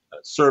a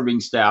serving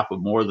staff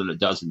of more than a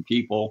dozen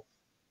people.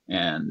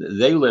 And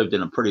they lived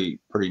in a pretty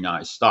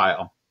nice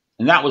style.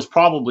 And that was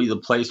probably the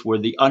place where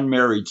the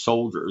unmarried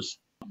soldiers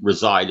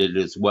resided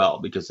as well,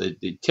 because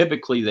they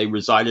typically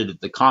resided at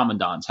the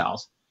commandant's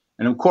house.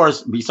 And of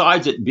course,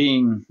 besides it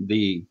being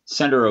the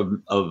center of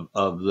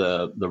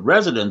the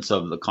residence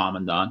of the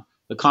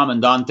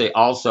commandante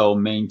also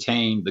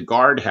maintained the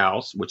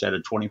guardhouse, which had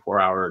a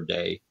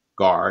 24-hour-a-day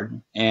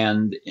guard.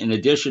 And in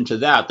addition to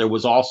that, there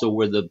was also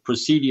where the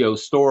presidio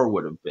store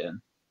would have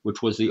been,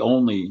 which was the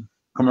only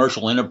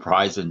commercial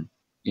enterprise in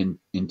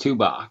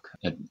Tubac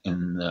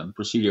in the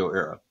presidio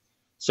era.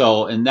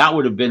 So, and that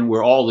would have been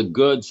where all the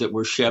goods that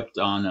were shipped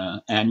on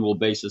an annual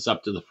basis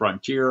up to the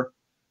frontier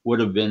would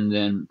have been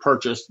then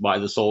purchased by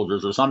the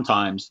soldiers, or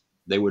sometimes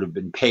they would have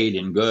been paid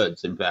in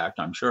goods, in fact,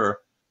 I'm sure,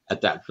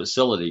 at that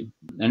facility.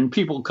 And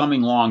people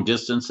coming long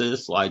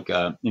distances, like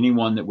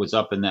anyone that was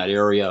up in that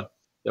area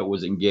that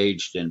was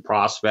engaged in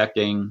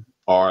prospecting,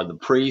 or the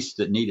priests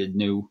that needed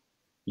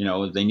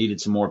they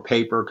needed some more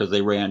paper because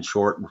they ran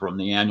short from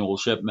the annual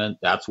shipment,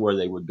 that's where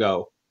they would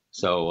go.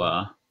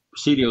 So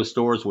presidio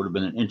stores would have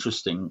been an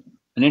interesting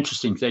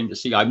thing to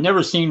see. I've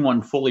never seen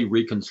one fully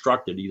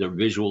reconstructed, either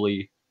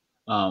visually.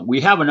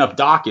 We have enough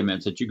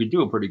documents that you could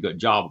do a pretty good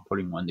job of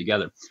putting one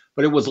together,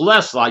 but it was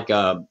less like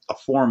a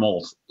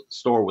formal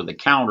store with a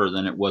counter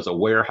than it was a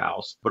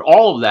warehouse. But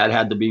all of that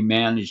had to be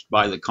managed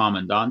by the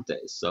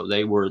comandantes, so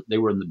they were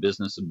in the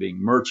business of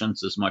being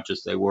merchants as much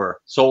as they were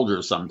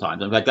soldiers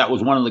sometimes. In fact, that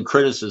was one of the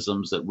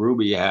criticisms that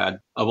Ruby had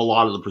of a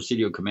lot of the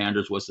presidio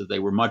commanders, was that they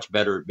were much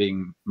better at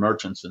being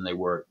merchants than they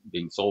were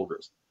being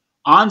soldiers.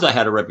 Anza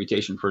had a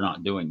reputation for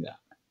not doing that.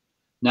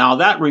 Now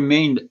that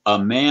remained a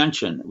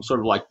mansion. It was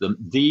sort of like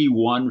the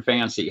one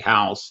fancy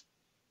house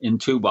in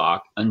Tubac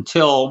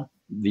until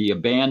the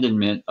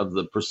abandonment of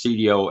the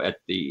presidio at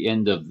the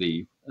end of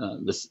the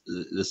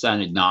San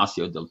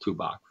Ignacio del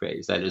Tubac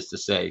phase. That is to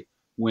say,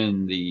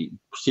 when the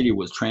presidio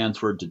was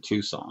transferred to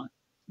Tucson.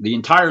 The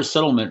entire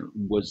settlement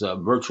was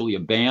virtually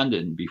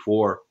abandoned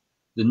before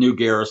the new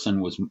garrison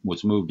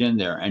was moved in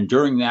there. And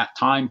during that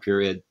time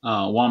period,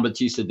 Juan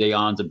Bautista de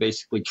Anza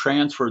basically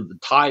transferred the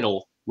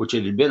title, which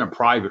it had been a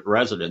private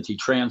residence. He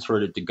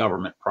transferred it to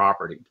government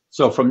property.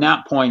 So from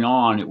that point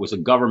on, it was a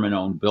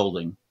government-owned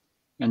building.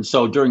 And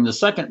so during the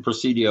second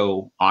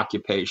presidio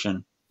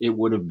occupation, it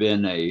would have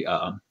been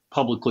a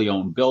publicly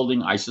owned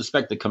building. I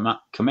suspect the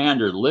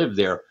commander lived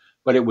there,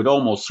 but it would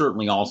almost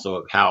certainly also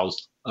have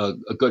housed a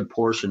good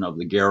portion of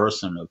the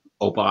garrison of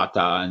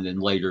Opata, and then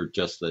later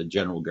just the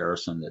general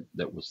garrison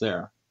that was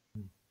there.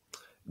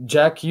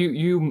 Jack,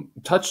 you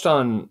touched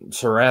on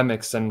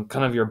ceramics and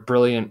kind of your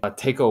brilliant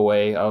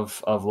takeaway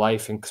of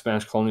life in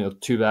Spanish colonial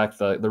Tubac,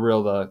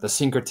 the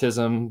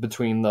syncretism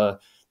between the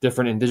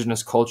different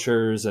indigenous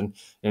cultures and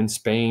in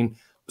Spain.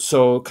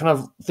 So kind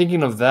of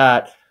thinking of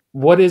that,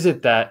 what is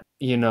it that,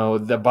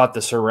 about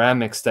the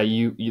ceramics that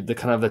the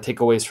kind of the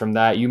takeaways from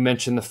that? You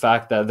mentioned the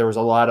fact that there was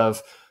a lot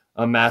of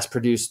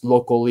mass-produced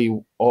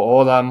locally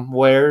Odam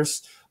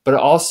wares, but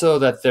also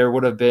that there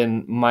would have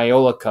been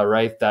mayolica,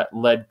 right? That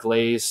lead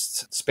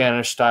glazed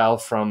Spanish style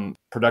from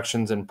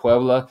productions in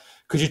Puebla.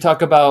 Could you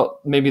talk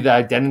about maybe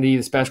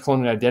the Spanish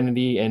colonial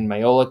identity in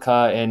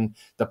mayolica and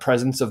the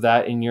presence of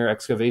that in your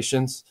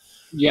excavations?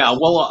 Yeah,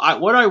 well,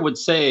 what I would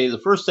say, the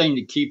first thing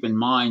to keep in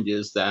mind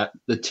is that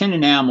the tin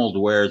enameled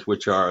wares,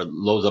 which are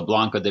Loza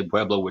Blanca de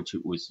Puebla, which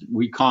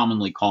we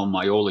commonly call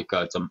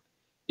mayolica,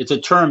 it's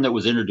a term that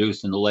was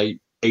introduced in the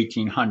late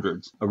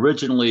 1800s,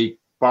 originally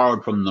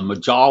borrowed from the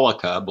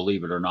majolica,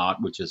 believe it or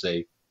not, which is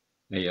a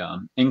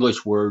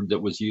English word that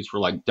was used for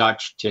like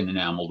Dutch tin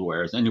enameled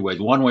wares. Anyways,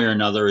 one way or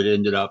another, it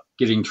ended up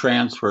getting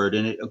transferred,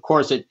 and of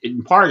course,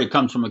 in part, it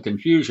comes from a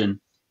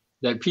confusion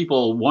that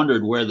people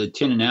wondered where the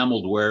tin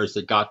enameled wares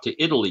that got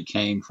to Italy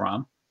came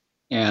from.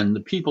 And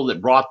the people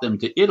that brought them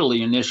to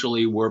Italy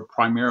initially were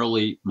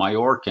primarily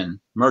Majorcan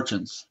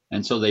merchants.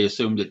 And so they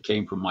assumed it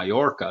came from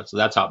Majorca. So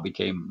that's how it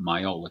became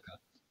mayolica.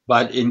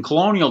 But in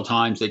colonial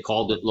times, they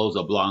called it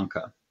Loza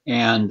Blanca.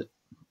 And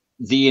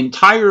the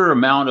entire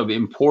amount of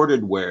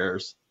imported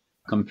wares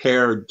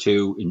compared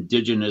to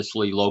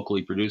indigenously,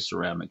 locally produced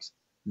ceramics,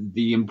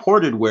 the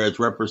imported wares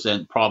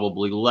represent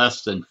probably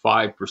less than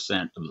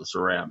 5% of the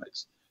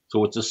ceramics.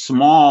 So it's a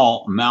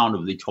small amount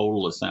of the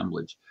total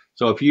assemblage.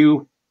 So if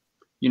you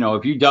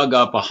dug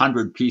up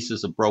 100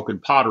 pieces of broken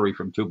pottery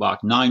from Tubac,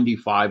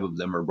 95 of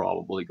them are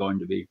probably going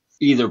to be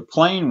either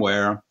plain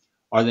ware,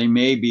 or they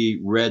may be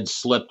red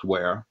slipped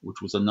ware,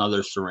 which was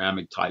another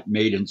ceramic type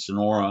made in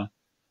Sonora.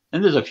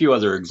 And there's a few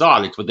other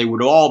exotics, but they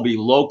would all be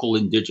local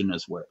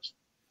indigenous wares.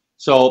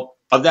 So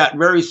of that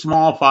very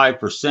small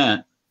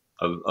 5%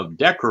 of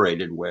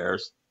decorated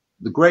wares,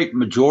 the great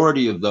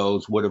majority of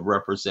those would have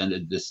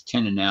represented this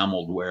tin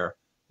enameled ware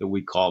that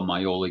we call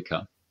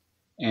mayolica.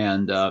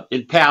 And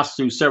it passed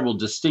through several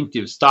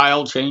distinctive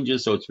style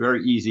changes, so it's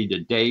very easy to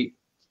date.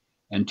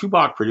 And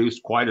Tubac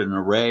produced quite an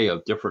array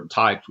of different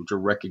types, which are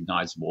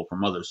recognizable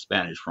from other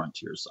Spanish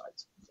frontier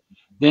sites.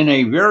 Then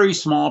a very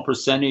small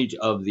percentage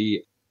of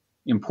the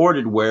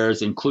imported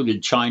wares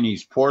included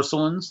Chinese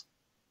porcelains.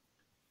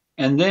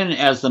 And then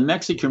as the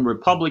Mexican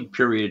Republic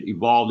period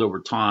evolved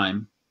over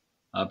time,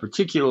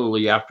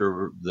 particularly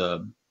after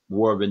the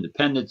War of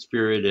Independence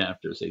period,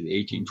 after, say,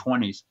 the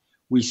 1820s,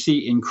 we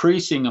see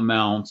increasing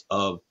amounts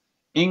of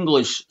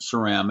English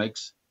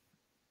ceramics,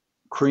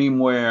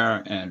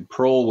 creamware and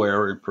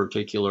pearlware in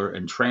particular,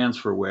 and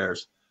transfer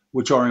wares,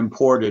 which are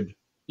imported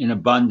in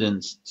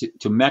abundance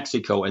to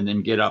Mexico and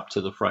then get up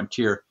to the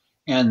frontier.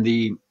 And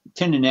the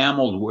tin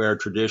enameled ware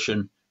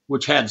tradition,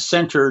 which had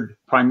centered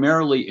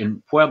primarily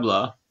in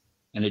Puebla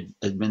and it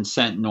had been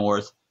sent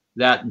north,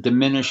 that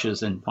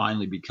diminishes and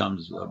finally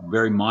becomes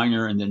very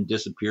minor and then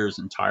disappears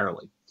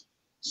entirely.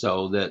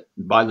 So that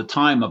by the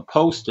time of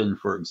Poston,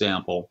 for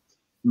example,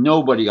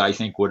 nobody, I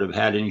think, would have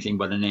had anything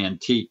but an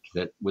antique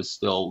that was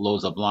still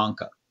Loza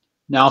Blanca.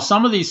 Now,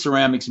 some of these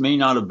ceramics may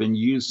not have been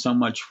used so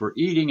much for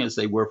eating as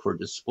they were for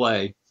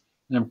display.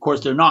 And of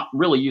course, they're not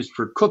really used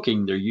for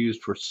cooking. They're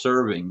used for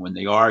serving when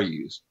they are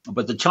used.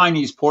 But the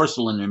Chinese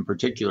porcelain in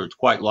particular, it's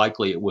quite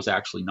likely it was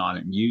actually not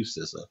in use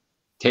as a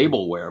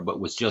tableware, but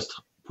was just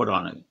put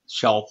on a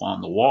shelf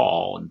on the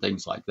wall and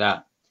things like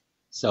that.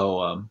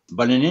 So,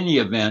 but in any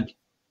event,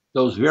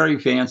 those very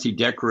fancy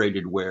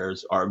decorated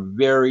wares are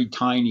very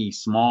tiny,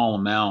 small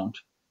amount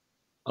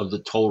of the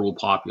total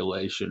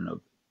population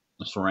of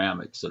the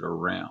ceramics that are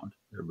around.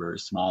 They're a very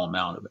small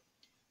amount of it.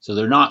 So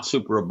they're not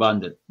super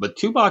abundant. But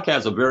Tubac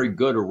has a very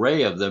good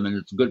array of them, and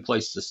it's a good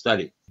place to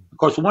study. Of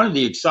course, one of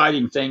the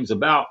exciting things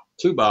about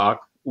Tubac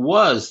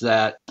was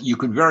that you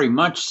could very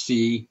much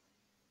see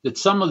that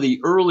some of the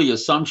early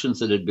assumptions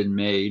that had been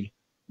made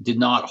did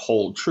not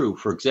hold true.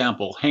 For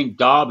example, Hank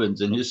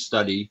Dobbins, in his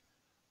study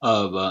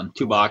of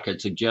Tubac,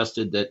 had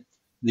suggested that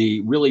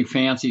the really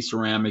fancy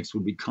ceramics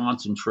would be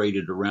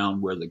concentrated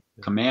around where the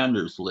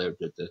commanders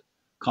lived at the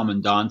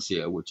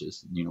commandancia, which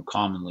is,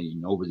 commonly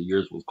over the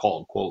years was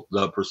called, quote,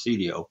 the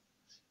presidio.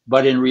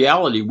 But in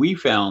reality, we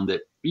found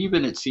that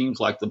even it seems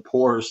like the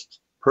poorest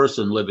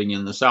person living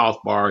in the South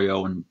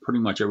Barrio and pretty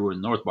much everywhere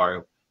in the North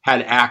Barrio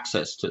had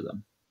access to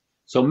them.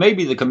 So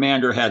maybe the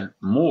commander had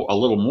a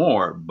little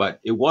more, but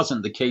it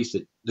wasn't the case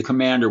that the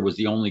commander was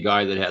the only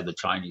guy that had the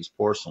Chinese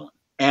porcelain.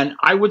 And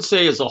I would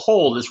say as a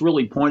whole, this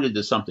really pointed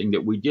to something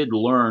that we did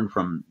learn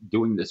from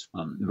doing this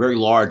very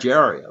large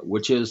area,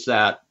 which is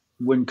that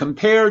when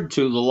compared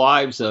to the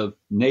lives of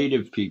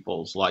native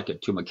peoples like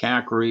at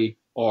Tumacacri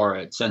or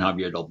at San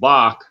Javier del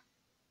Bac,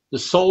 the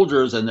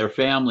soldiers and their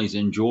families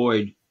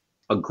enjoyed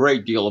a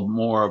great deal of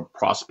more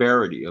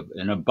prosperity, of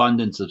an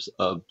abundance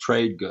of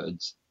trade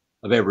goods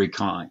of every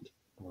kind.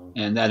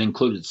 And that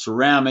included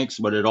ceramics,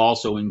 but it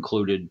also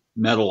included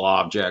metal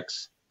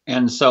objects.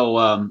 And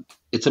so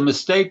it's a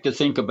mistake to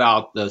think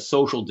about the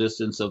social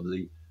distance of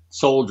the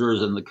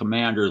soldiers and the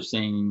commanders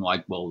saying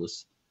like, well,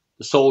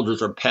 the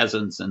soldiers are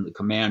peasants and the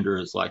commander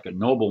is like a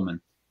nobleman.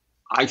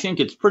 I think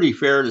it's pretty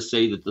fair to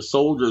say that the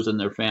soldiers and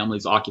their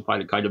families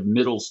occupied a kind of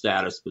middle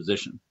status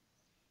position.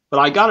 But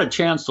I got a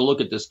chance to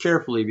look at this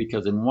carefully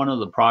because in one of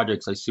the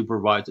projects I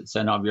supervised at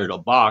San Javier del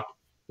Bac,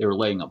 they were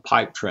laying a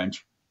pipe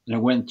trench, and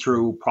it went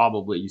through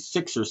probably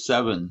 6 or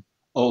 7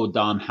 old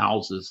dam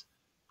houses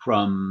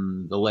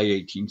from the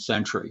late 18th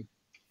century.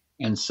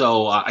 And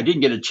so I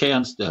didn't get a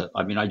chance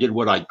I did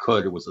what I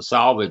could. It was a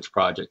salvage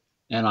project,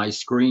 and I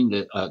screened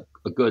a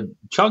good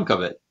chunk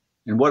of it.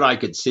 And what I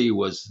could see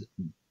was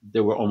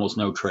there were almost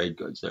no trade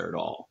goods there at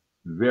all.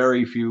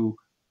 Very few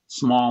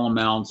small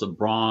amounts of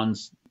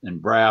bronze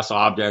and brass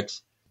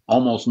objects,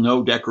 almost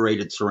no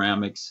decorated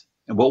ceramics,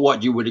 and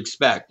what you would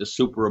expect, the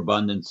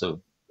superabundance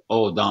of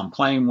dam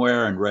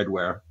plainware and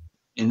redware.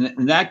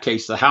 In that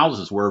case, the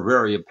houses were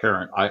very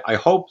apparent. I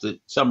hope that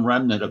some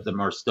remnant of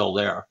them are still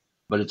there,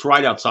 but it's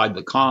right outside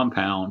the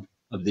compound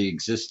of the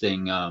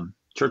existing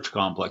church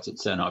complex at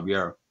San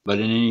Javier. But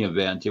in any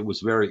event, it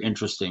was very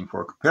interesting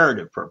for a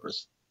comparative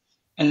purpose.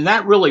 And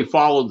that really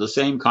followed the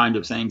same kind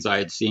of things I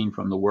had seen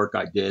from the work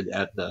I did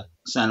at the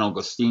San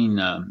Agustin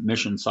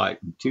mission site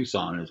in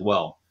Tucson as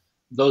well.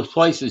 Those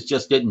places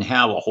just didn't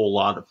have a whole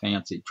lot of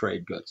fancy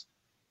trade goods.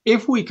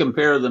 If we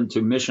compare them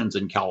to missions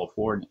in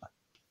California,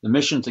 the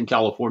missions in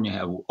California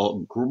have a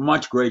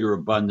much greater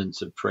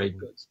abundance of trade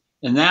goods.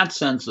 In that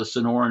sense, the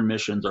Sonoran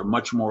missions are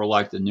much more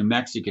like the New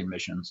Mexican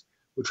missions,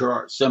 which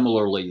are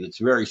similarly, it's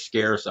very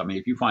scarce. I mean,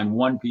 if you find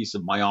one piece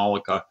of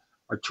Maiolica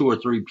or 2 or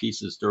 3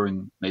 pieces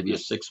during maybe a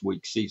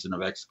 6-week season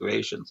of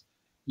excavations,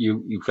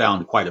 you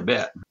found quite a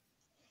bit.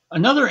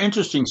 Another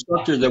interesting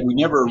structure that we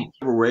never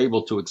were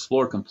able to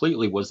explore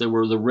completely was there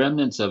were the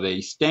remnants of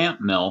a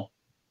stamp mill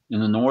in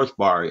the North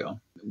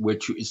Barrio,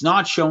 which is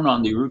not shown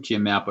on the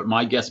Urrutia map, but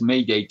my guess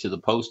may date to the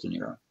Poston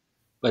era.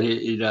 But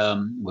it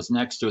was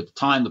next to, at the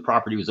time, the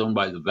property was owned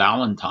by the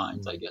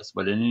Valentines, I guess.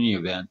 But in any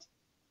event,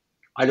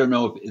 I don't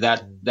know if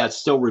that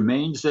still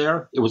remains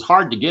there. It was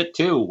hard to get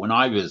to when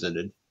I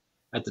visited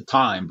at the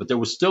time, but there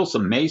was still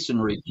some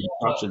masonry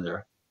construction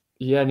there.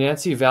 Yeah,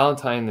 Nancy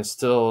Valentine is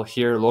still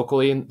here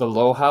locally in the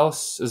Low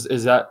House.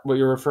 Is that what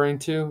you're referring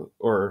to,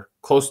 or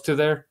close to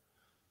there?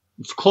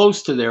 It's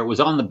close to there. It was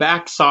on the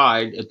back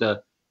side at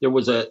there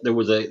was a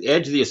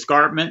edge of the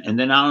escarpment, and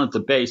then out at the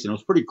base, and it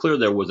was pretty clear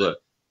there was the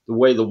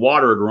way the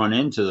water had run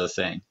into the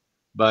thing.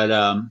 But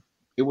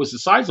it was a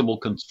sizable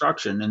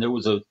construction, and there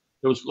was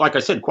like I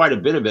said, quite a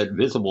bit of it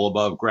visible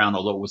above ground,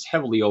 although it was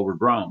heavily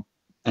overgrown.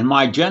 And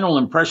my general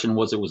impression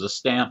was it was a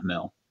stamp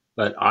mill,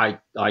 but I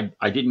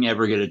didn't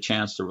ever get a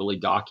chance to really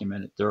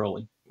document it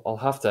thoroughly. I'll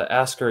have to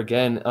ask her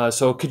again.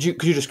 So could you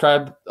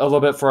describe a little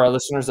bit for our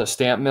listeners a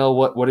stamp mill?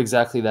 What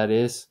exactly that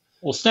is?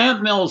 Well,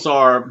 stamp mills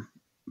are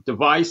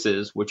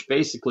devices which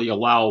basically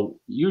allow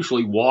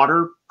usually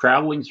water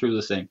traveling through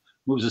the thing,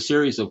 moves a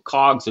series of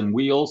cogs and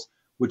wheels,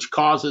 which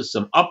causes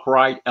some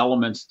upright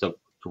elements to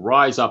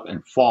rise up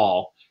and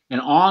fall. And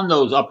on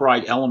those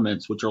upright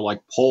elements, which are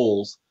like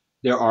poles,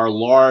 there are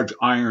large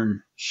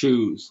iron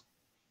shoes.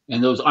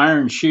 And those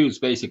iron shoes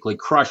basically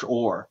crush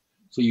ore.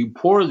 So you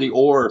pour the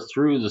ore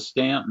through the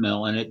stamp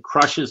mill and it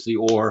crushes the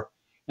ore.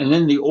 And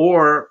then the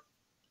ore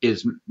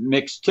is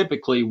mixed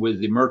typically with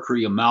the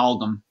mercury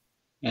amalgam,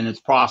 and it's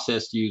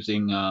processed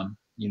using,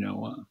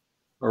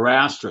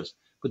 arastras.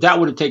 But that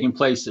would have taken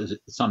place at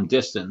some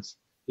distance.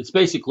 It's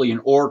basically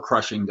an ore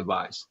crushing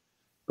device.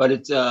 But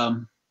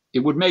it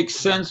would make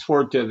sense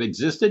for it to have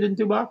existed in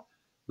Tubac,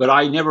 but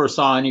I never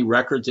saw any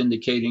records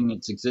indicating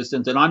its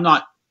existence. And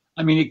I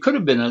mean, it could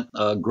have been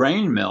a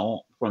grain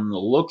mill from the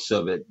looks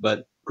of it,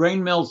 but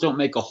grain mills don't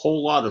make a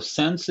whole lot of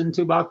sense in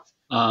Tubac.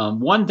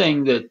 One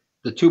thing that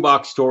the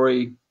Tubac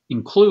story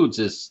includes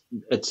is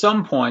at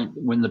some point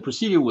when the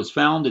presidio was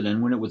founded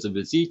and when it was a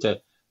visita,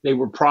 they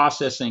were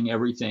processing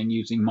everything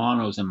using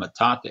manos and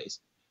metates.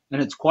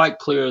 And it's quite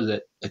clear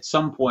that at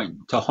some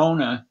point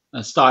Tahona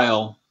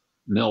style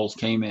mills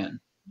came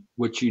in,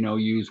 which,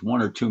 use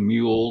one or two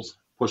mules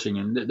pushing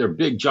in. They're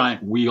big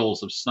giant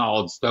wheels of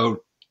solid stone.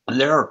 And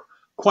there are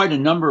quite a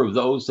number of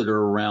those that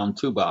are around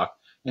Tubac.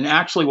 And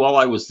actually, while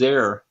I was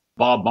there,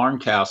 Bob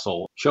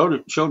Barncastle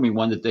showed me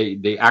one that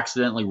they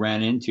accidentally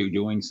ran into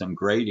doing some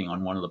grading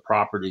on one of the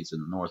properties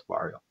in the North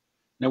Barrio.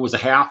 And it was a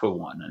half of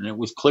one, and it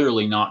was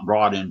clearly not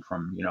brought in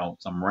from,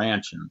 some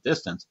ranch in the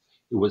distance.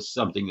 It was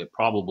something that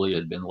probably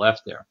had been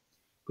left there.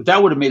 But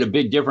that would have made a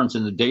big difference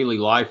in the daily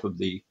life of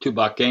the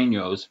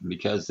Tubaceños,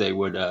 because they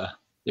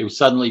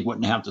suddenly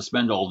wouldn't have to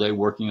spend all day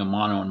working a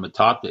mano and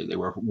metate. They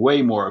were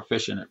way more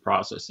efficient at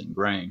processing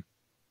grain.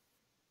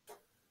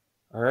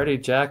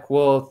 Alrighty, Jack.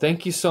 Well,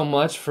 thank you so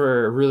much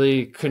for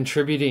really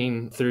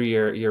contributing through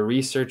your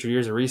research, your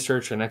years of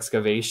research and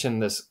excavation,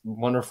 this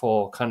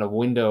wonderful kind of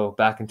window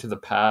back into the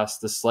past,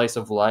 the slice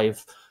of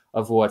life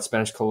of what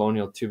Spanish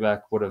colonial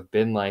Tubac would have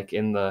been like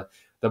in the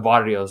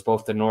barrios,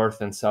 both the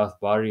North and South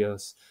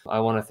barrios. I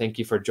want to thank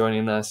you for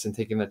joining us and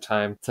taking the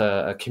time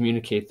to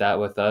communicate that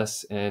with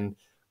us. And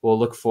we'll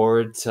look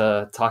forward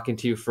to talking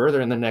to you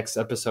further in the next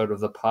episode of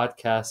the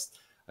podcast.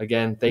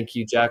 Again, thank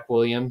you, Jack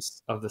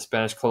Williams of the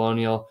Spanish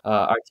Colonial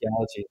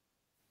Archaeology.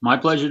 My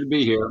pleasure to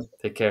be here.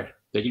 Take care.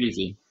 Take it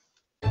easy.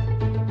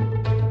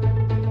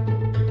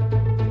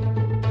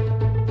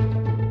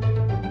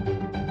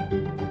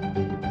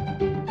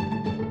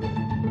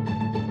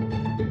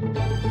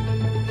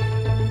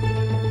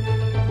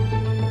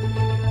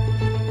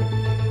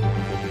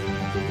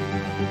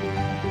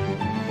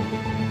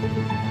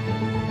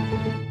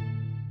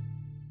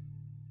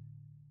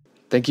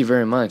 Thank you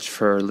very much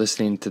for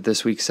listening to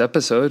this week's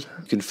episode.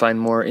 You can find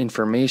more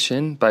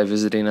information by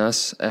visiting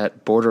us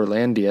at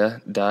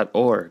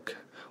borderlandia.org.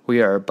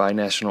 We are a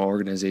binational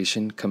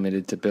organization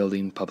committed to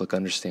building public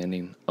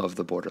understanding of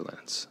the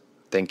borderlands.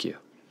 Thank you.